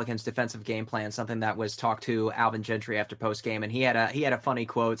the Pelicans' defensive game plan, something that was talked to Alvin Gentry after post game, and he had a funny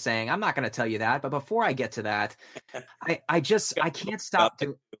quote saying, "I'm not going to tell you that, but before I get to that, I can't stop."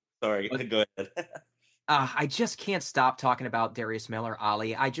 Sorry, go ahead. I just can't stop talking about Darius Miller,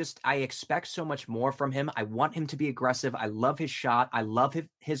 Ollie. I expect so much more from him. I want him to be aggressive. I love his shot. I love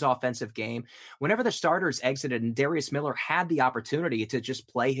his offensive game. Whenever the starters exited and Darius Miller had the opportunity to just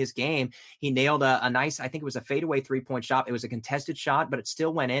play his game, he nailed a nice, I think it was a fadeaway 3-point shot. It was a contested shot, but it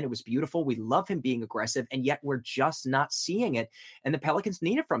still went in. It was beautiful. We love him being aggressive, and yet we're just not seeing it. And the Pelicans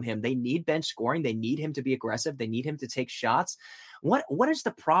need it from him. They need bench scoring. They need him to be aggressive. They need him to take shots. What is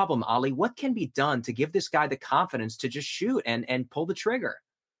the problem, Ollie? What can be done to give this guy the confidence to just shoot and pull the trigger?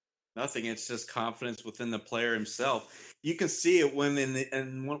 Nothing. It's just confidence within the player himself. You can see it when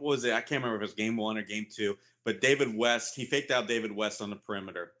and what was it? I can't remember if it was game 1 or game 2, but David West, he faked out David West on the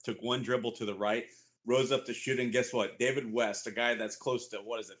perimeter, took one dribble to the right, rose up to shoot, and guess what? David West, a guy that's close to,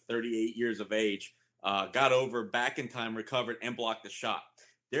 38 years of age, got over, back in time, recovered, and blocked the shot.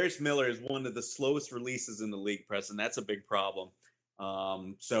 Darius Miller is one of the slowest releases in the league, Preston. That's a big problem.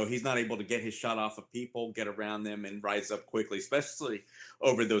 So he's not able to get his shot off of people, get around them, and rise up quickly, especially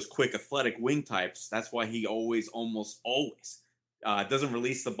over those quick athletic wing types. That's why he almost always doesn't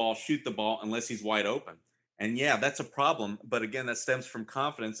release the ball, shoot the ball unless he's wide open. And yeah, that's a problem. But again, that stems from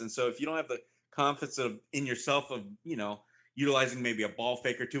confidence. And so if you don't have the confidence in yourself of, utilizing maybe a ball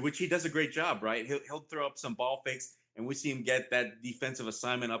fake or two, which he does a great job, right? He'll throw up some ball fakes, and we see him get that defensive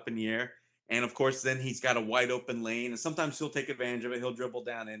assignment up in the air. And of course, then he's got a wide open lane, and sometimes he'll take advantage of it. He'll dribble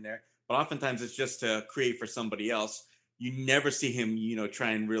down in there, but oftentimes it's just to create for somebody else. You never see him,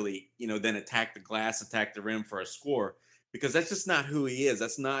 try and really, then attack the glass, attack the rim for a score, because that's just not who he is.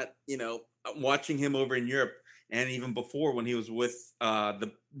 That's not, watching him over in Europe, and even before when he was with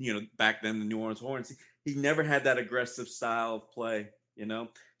back then the New Orleans Hornets, he never had that aggressive style of play,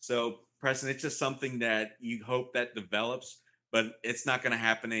 So Preston, it's just something that you hope that develops. But it's not going to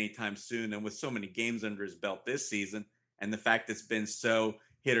happen anytime soon. And with so many games under his belt this season, and the fact it's been so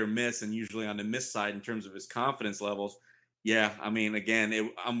hit or miss, and usually on the miss side in terms of his confidence levels, yeah, I mean,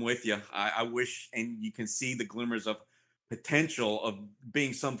 again, I'm with you. I wish, and you can see the glimmers of potential of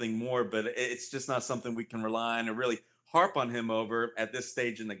being something more, but it's just not something we can rely on or really harp on him over at this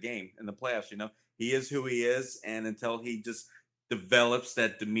stage in the game, in the playoffs. He is who he is, and until he just develops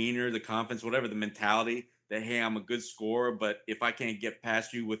that demeanor, the confidence, whatever, the mentality that, hey, I'm a good scorer, but if I can't get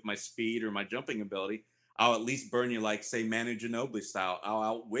past you with my speed or my jumping ability, I'll at least burn you like, say, Manu Ginobili style. I'll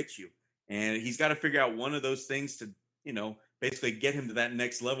outwit you. And he's got to figure out one of those things to, basically get him to that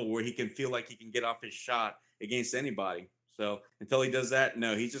next level where he can feel like he can get off his shot against anybody. So until he does that,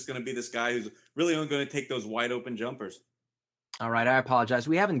 no, he's just going to be this guy who's really only going to take those wide open jumpers. All right, I apologize.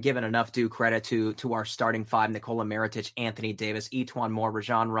 We haven't given enough due credit to our starting five: Nikola Mirotic, Anthony Davis, Etuan Moore,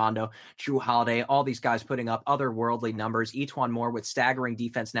 Rajon Rondo, Drew Holiday, all these guys putting up otherworldly numbers. Etuan Moore with staggering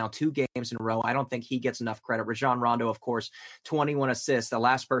defense now 2 games in a row. I don't think he gets enough credit. Rajon Rondo, of course, 21 assists. The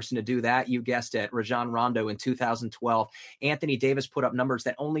last person to do that, you guessed it, Rajon Rondo in 2012. Anthony Davis put up numbers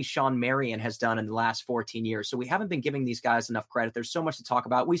that only Sean Marion has done in the last 14 years. So we haven't been giving these guys enough credit. There's so much to talk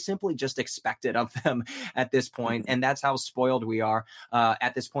about. We simply just expect it of them at this point, and that's how spoiled we are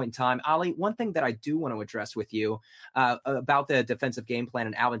at this point in time. Ollie, one thing that I do want to address with you about the defensive game plan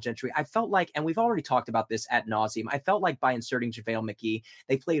and Alvin Gentry, I felt like, and we've already talked about this ad nauseum, I felt like by inserting JaVale McGee,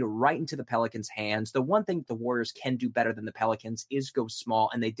 they played right into the Pelicans' hands. The one thing the Warriors can do better than the Pelicans is go small,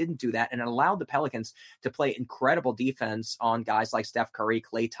 and they didn't do that, and it allowed the Pelicans to play incredible defense on guys like Steph Curry,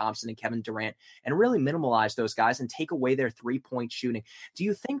 Klay Thompson, and Kevin Durant, and really minimalize those guys and take away their three-point shooting. Do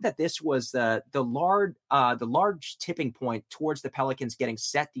you think that this was the large tipping point towards the Pelicans getting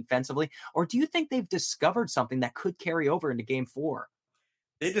set defensively, or do you think they've discovered something that could carry over into Game 4?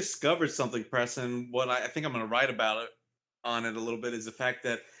 They discovered something, Preston. What I think I'm going to write about it on it a little bit is the fact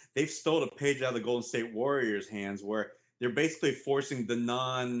that they've stole a page out of the Golden State Warriors' hands, where they're basically forcing the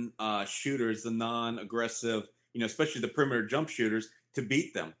non-shooters, the non-aggressive, especially the perimeter jump shooters, to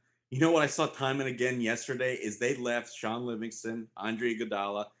beat them. What I saw time and again yesterday is they left Sean Livingston, Andre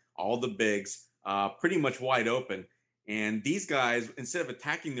Iguodala, all the bigs pretty much wide open. And these guys, instead of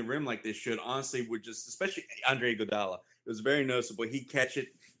attacking the rim like they should, honestly would just, especially Andre Iguodala, it was very noticeable. He'd catch it,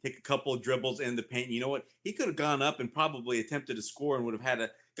 take a couple of dribbles in the paint. You know what? He could have gone up and probably attempted to score and would have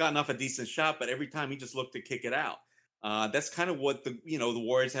gotten off a decent shot, but every time he just looked to kick it out. That's kind of what the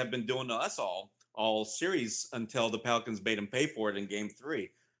Warriors have been doing to us all series until the Pelicans made them pay for it in Game 3.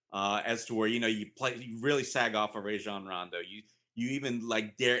 As to where you really sag off of Rajon Rondo. You even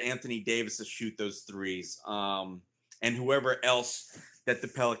dare Anthony Davis to shoot those threes. And whoever else that the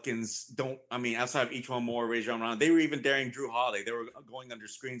Pelicans don't, outside of Etuan Moore, Rajon Rondo, they were even daring Drew Holiday. They were going under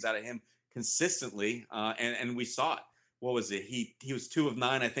screens out of him consistently, and we saw it. What was it? He was 2 of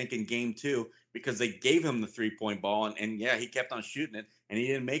 9, I think, in Game 2 because they gave him the 3-point ball, and yeah, he kept on shooting it, and he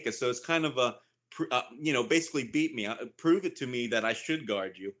didn't make it. So it's kind of basically beat me, prove it to me that I should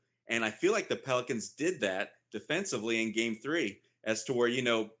guard you. And I feel like the Pelicans did that defensively in Game 3, as to where,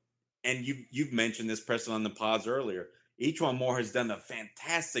 and you've mentioned this, Preston, on the pods earlier. E'Twaun Moore has done a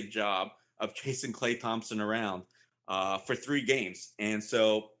fantastic job of chasing Klay Thompson around for 3 games. And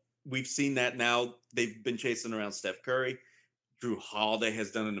so we've seen that now. They've been chasing around Steph Curry. Drew Holiday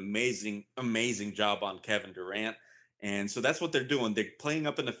has done an amazing, amazing job on Kevin Durant. And so that's what they're doing. They're playing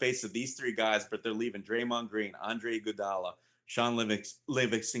up in the face of these 3 guys, but they're leaving Draymond Green, Andre Iguodala, Sean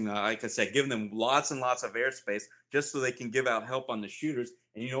Livingston, like I said, giving them lots and lots of airspace just so they can give out help on the shooters.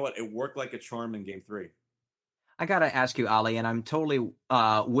 And you know what? It worked like a charm in Game 3. I got to ask you, Ali, and I'm totally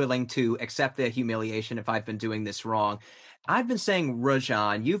willing to accept the humiliation if I've been doing this wrong. I've been saying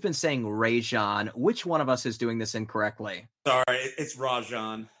Rajon. You've been saying Rajon. Which one of us is doing this incorrectly? Sorry, it's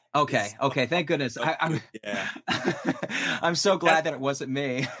Rajon. Okay. Thank goodness. Yeah. I'm so glad that it wasn't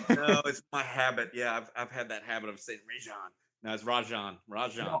me. No, it's my habit. Yeah, I've had that habit of saying Rajon. No, it's Rajon.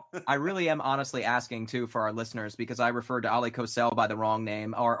 I really am honestly asking, too, for our listeners, because I referred to Aliko by the wrong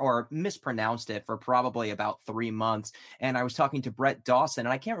name or mispronounced it for probably about 3 months. And I was talking to Brett Dawson,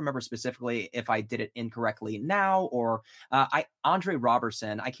 and I can't remember specifically if I did it incorrectly now or Andre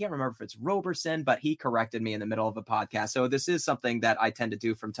Robertson. I can't remember if it's Roberson, but he corrected me in the middle of a podcast. So this is something that I tend to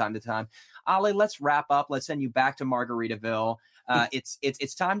do from time to time. Ali, let's wrap up. Let's send you back to Margaritaville.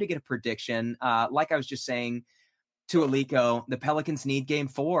 It's time to get a prediction. Like I was just saying to Aliko, the Pelicans need Game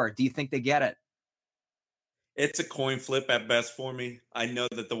 4. Do you think they get it? It's a coin flip at best for me. I know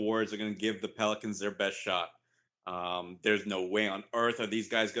that the Warriors are going to give the Pelicans their best shot. There's no way on earth are these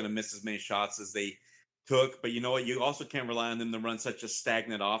guys going to miss as many shots as they took. But you know what? You also can't rely on them to run such a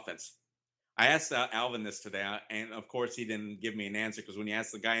stagnant offense. I asked Alvin this today, and of course he didn't give me an answer, because when you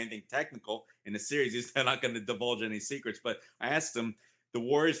ask the guy anything technical in the series, he's not going to divulge any secrets. But I asked him, the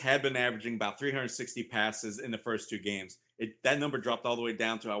Warriors had been averaging about 360 passes in the first 2 games. That number dropped all the way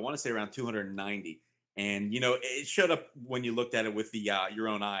down to, I want to say, around 290. And, it showed up when you looked at it with your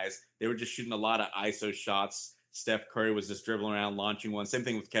own eyes. They were just shooting a lot of ISO shots. Steph Curry was just dribbling around, launching one. Same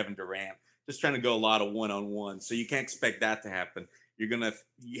thing with Kevin Durant, just trying to go a lot of one-on-one. So you can't expect that to happen.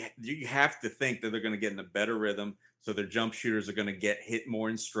 You have to think that they're going to get in a better rhythm. So their jump shooters are going to get hit more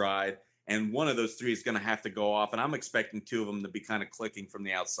in stride. And one of those 3 is going to have to go off. And I'm expecting 2 of them to be kind of clicking from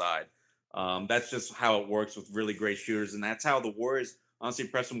the outside. That's just how it works with really great shooters. And that's how the Warriors, honestly,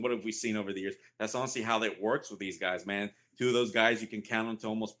 Preston, what have we seen over the years? That's honestly how it works with these guys, man. 2 of those guys, you can count them to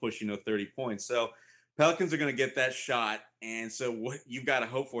almost push, 30 points. So Pelicans are going to get that shot. And so what you've got to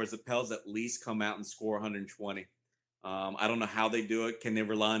hope for is the Pels at least come out and score 120. I don't know how they do it. Can they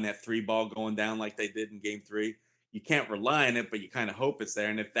rely on that 3 ball going down like they did in Game 3? You can't rely on it, but you kind of hope it's there.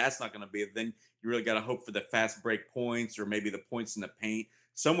 And if that's not going to be it, then you really got to hope for the fast break points, or maybe the points in the paint.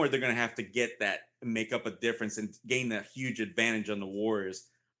 Somewhere they're going to have to get that and make up a difference and gain that huge advantage on the Warriors.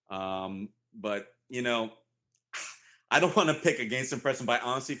 But, I don't want to pick against them, Preston, but I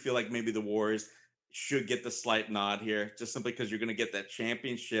honestly feel like maybe the Warriors should get the slight nod here, just simply because you're going to get that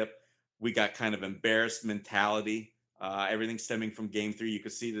championship. We got kind of embarrassed mentality. Everything stemming from Game 3. You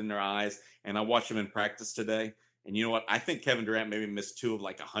could see it in their eyes. And I watched them in practice today. And you know what? I think Kevin Durant maybe missed 2 of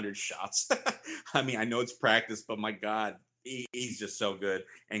like 100 shots. I mean, I know it's practice, but my God, he's just so good.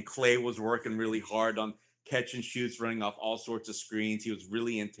 And Klay was working really hard on catch and shoots, running off all sorts of screens. He was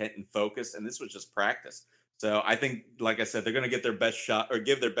really intent and focused. And this was just practice. So I think, like I said, they're going to get their best shot, or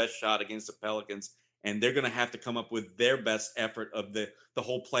give their best shot against the Pelicans. And they're going to have to come up with their best effort of the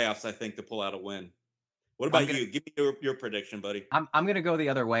whole playoffs, I think, to pull out a win. What about you? Give me your prediction, buddy. I'm going to go the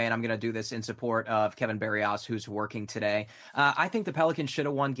other way, and I'm going to do this in support of Kevin Barrios, who's working today. I think the Pelicans should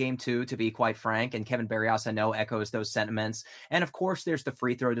have won Game 2, to be quite frank, and Kevin Barrios, I know, echoes those sentiments. And, of course, there's the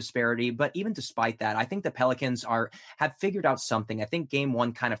free throw disparity, but even despite that, I think the Pelicans have figured out something. I think Game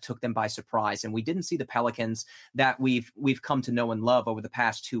 1 kind of took them by surprise, and we didn't see the Pelicans that we've come to know and love over the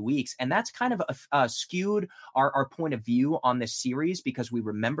past 2 weeks, and that's kind of skewed our point of view on this series, because we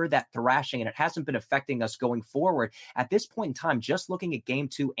remember that thrashing, and it hasn't been affecting us going forward. At this point in time, just looking at Game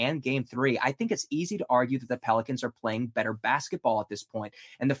 2 and Game 3, I think it's easy to argue that the Pelicans are playing better basketball at this point.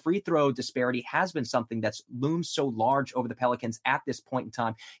 And the free throw disparity has been something that's loomed so large over the Pelicans at this point in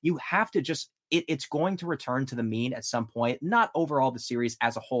time. You have to just it's going to return to the mean at some point, not overall the series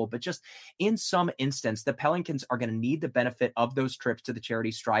as a whole, but just in some instance, the Pelicans are going to need the benefit of those trips to the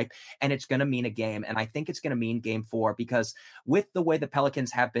charity stripe, and it's going to mean a game. And I think it's going to mean Game 4, because with the way the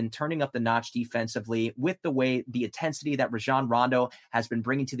Pelicans have been turning up the notch defensively, with the way the intensity that Rajon Rondo has been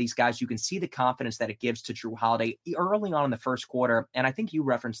bringing to these guys, you can see the confidence that it gives to Drew Holiday early on in the first quarter. And I think you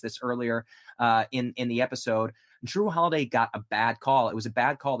referenced this earlier in the episode. Drew Holiday got a bad call. It was a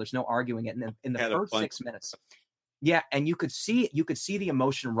bad call. There's no arguing it. In the first 6 minutes. Yeah, and you could see the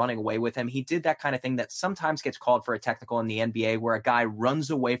emotion running away with him. He did that kind of thing that sometimes gets called for a technical in the NBA, where a guy runs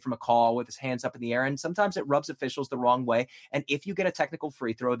away from a call with his hands up in the air, and sometimes it rubs officials the wrong way. And if you get a technical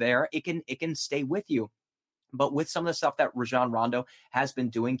free throw there, it can stay with you. But with some of the stuff that Rajon Rondo has been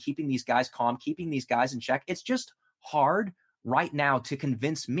doing, keeping these guys calm, keeping these guys in check, it's just hard right now to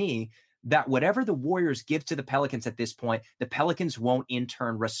convince me that whatever the Warriors give to the Pelicans at this point, the Pelicans won't in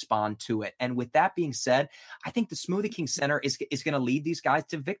turn respond to it. And with that being said, I think the Smoothie King Center is going to lead these guys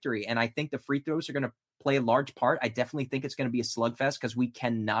to victory. And I think the free throws are going to play a large part. I definitely think it's going to be a slugfest because we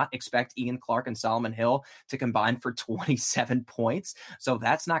cannot expect Ian Clark and Solomon Hill to combine for 27 points. So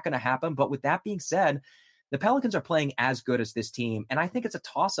that's not going to happen. But with that being said, the Pelicans are playing as good as this team, and I think it's a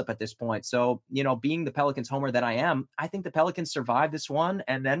toss-up at this point. So, being the Pelicans homer that I am, I think the Pelicans survive this one,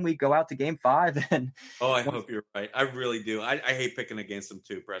 and then we go out to Game 5. And I hope you're right. I really do. I hate picking against them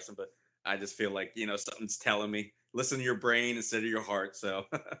too, Preston, but I just feel like, something's telling me, listen to your brain instead of your heart. So,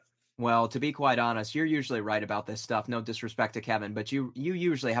 well, to be quite honest, you're usually right about this stuff. No disrespect to Kevin, but you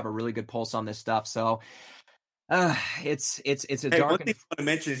usually have a really good pulse on this stuff. So, it's a dark. One thing I want to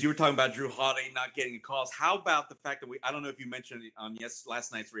mention is you were talking about Drew Holiday not getting calls. How about the fact that I don't know if you mentioned it on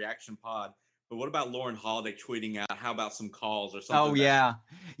last night's reaction pod, but what about Lauren Holiday tweeting out, how about some calls or something? Oh, yeah.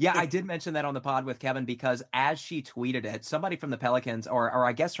 Yeah, I did mention that on the pod with Kevin because as she tweeted it, somebody from the Pelicans or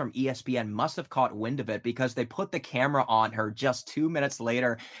I guess from ESPN must have caught wind of it because they put the camera on her just 2 minutes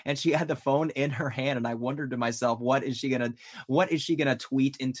later and she had the phone in her hand. And I wondered to myself, what is she going to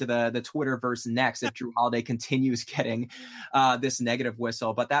tweet into the Twitterverse next if Drew Holiday continues getting this negative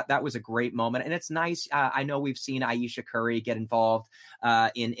whistle? But that was a great moment. And it's nice. I know we've seen Ayesha Curry get involved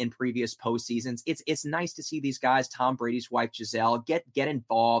in previous postseasons. It's nice to see these guys, Tom Brady's wife Giselle, get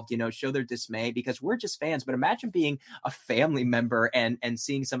involved, show their dismay because we're just fans. But imagine being a family member and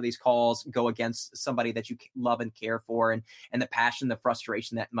seeing some of these calls go against somebody that you love and care for, and the passion, the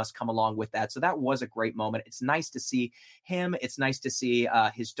frustration that must come along with that. So that was a great moment. It's nice to see him. It's nice to see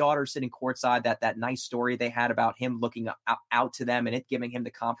his daughter sitting courtside. That nice story they had about him looking out to them and it giving him the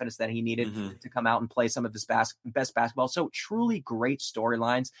confidence that he needed to come out and play some of his best basketball. So truly great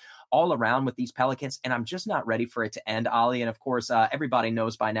storylines all around with these Pelicans, and I'm just not ready for it to end, Ollie. And of course, everybody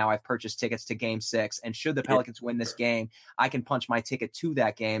knows by now I've purchased tickets to Game 6, and should the Pelicans win this game, I can punch my ticket to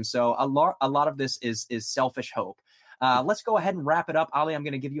that game. So a lot of this is selfish hope. Let's go ahead and wrap it up. Ollie, I'm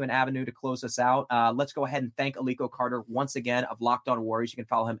going to give you an avenue to close us out. Let's go ahead and thank Aliko Carter once again of Locked On Warriors. You can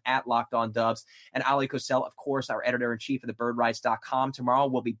follow him at Locked On Dubs. And Ali Cosell, of course, our editor-in-chief of thebirdrights.com. Tomorrow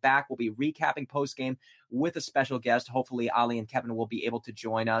we'll be back. We'll be recapping postgame with a special guest. Hopefully, Ali and Kevin will be able to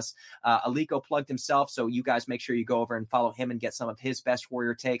join us. Aliko plugged himself, so you guys make sure you go over and follow him and get some of his best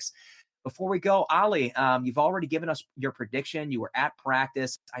Warrior takes. Before we go, Ali, you've already given us your prediction. You were at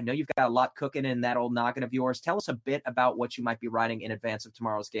practice. I know you've got a lot cooking in that old noggin of yours. Tell us a bit about what you might be writing in advance of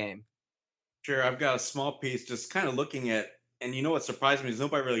tomorrow's game. Sure. I've got a small piece just kind of looking at, and what surprised me is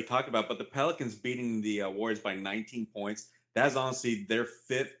nobody really talked about, but the Pelicans beating the Warriors by 19 points. That's honestly their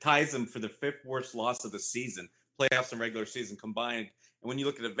ties them for the fifth worst loss of the season, playoffs and regular season combined. And when you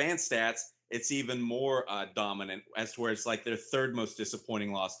look at advanced stats, it's even more dominant as to where it's like their third most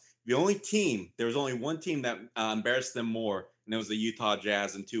disappointing loss. There was only one team that embarrassed them more, and it was the Utah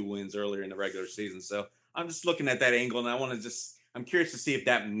Jazz in 2 wins earlier in the regular season. So I'm just looking at that angle, and I'm curious to see if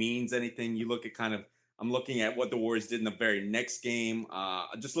that means anything. I'm looking at what the Warriors did in the very next game.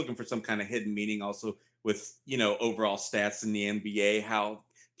 Just looking for some kind of hidden meaning also with, overall stats in the NBA, how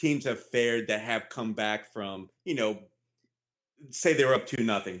teams have fared that have come back from, say they were up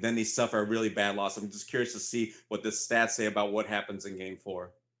 2-0, then they suffer a really bad loss. I'm just curious to see what the stats say about what happens in Game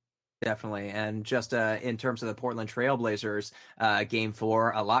 4. Definitely. And just in terms of the Portland Trailblazers, Game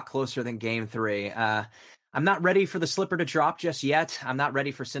 4, a lot closer than Game 3. I'm not ready for the slipper to drop just yet. I'm not ready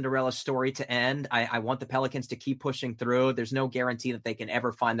for Cinderella's story to end. I want the Pelicans to keep pushing through. There's no guarantee that they can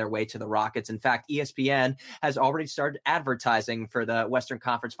ever find their way to the Rockets. In fact, ESPN has already started advertising for the Western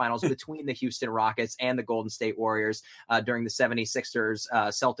Conference Finals between the Houston Rockets and the Golden State Warriors during the 76ers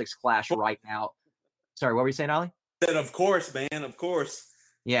Celtics clash right now. Sorry, what were you saying, Ollie? Of course, man, of course.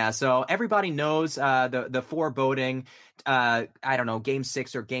 Yeah, so everybody knows the foreboding, I don't know, Game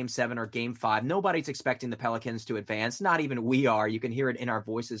 6 or Game 7 or Game 5. Nobody's expecting the Pelicans to advance. Not even we are. You can hear it in our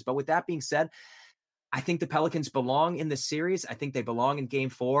voices. But with that being said, I think the Pelicans belong in this series. I think they belong in Game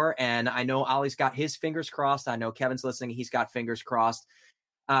 4. And I know Ollie's got his fingers crossed. I know Kevin's listening. He's got fingers crossed.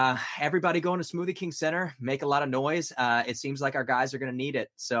 Everybody going to Smoothie King Center, make a lot of noise. It seems like our guys are going to need it.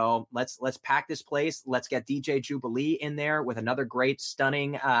 So let's pack this place. Let's get DJ Jubilee in there with another great,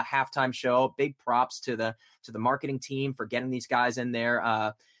 stunning halftime show. Big props to the marketing team for getting these guys in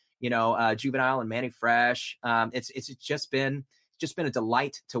there. Juvenile and Manny Fresh. It's just been a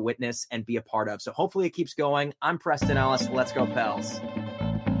delight to witness and be a part of. So hopefully it keeps going. I'm Preston Ellis. Let's go Pels.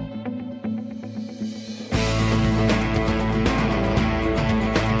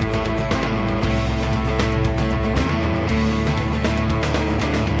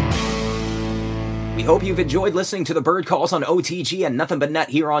 We hope you've enjoyed listening to the Bird Calls on OTG and Nothing But Net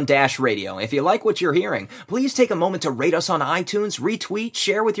here on Dash Radio. If you like what you're hearing, please take a moment to rate us on iTunes, retweet,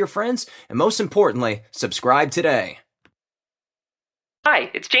 share with your friends, and most importantly, subscribe today.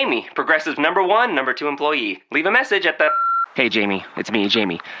 Hi, it's Jamie, Progressive #1, #2 employee. Leave a message at the... Hey, Jamie, it's me,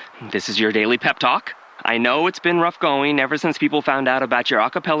 Jamie. This is your daily pep talk. I know it's been rough going ever since people found out about your a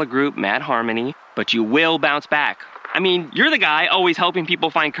cappella group, Mad Harmony, but you will bounce back. I mean, you're the guy always helping people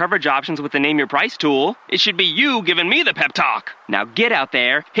find coverage options with the Name Your Price tool. It should be you giving me the pep talk. Now get out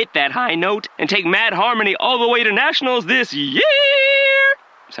there, hit that high note, and take Mad Harmony all the way to nationals this year!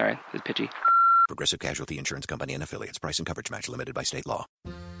 Sorry, it's pitchy. Progressive Casualty Insurance Company and Affiliates. Price and coverage match limited by state law.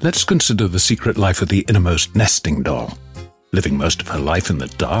 Let's consider the secret life of the innermost nesting doll. Living most of her life in the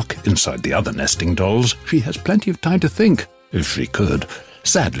dark, inside the other nesting dolls, she has plenty of time to think, if she could.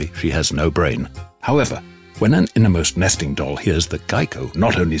 Sadly, she has no brain. However, when an innermost nesting doll hears that Geico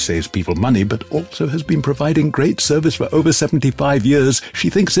not only saves people money, but also has been providing great service for over 75 years,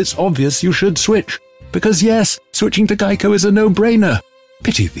 she thinks it's obvious you should switch. Because yes, switching to Geico is a no-brainer.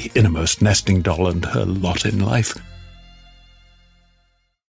 Pity the innermost nesting doll and her lot in life.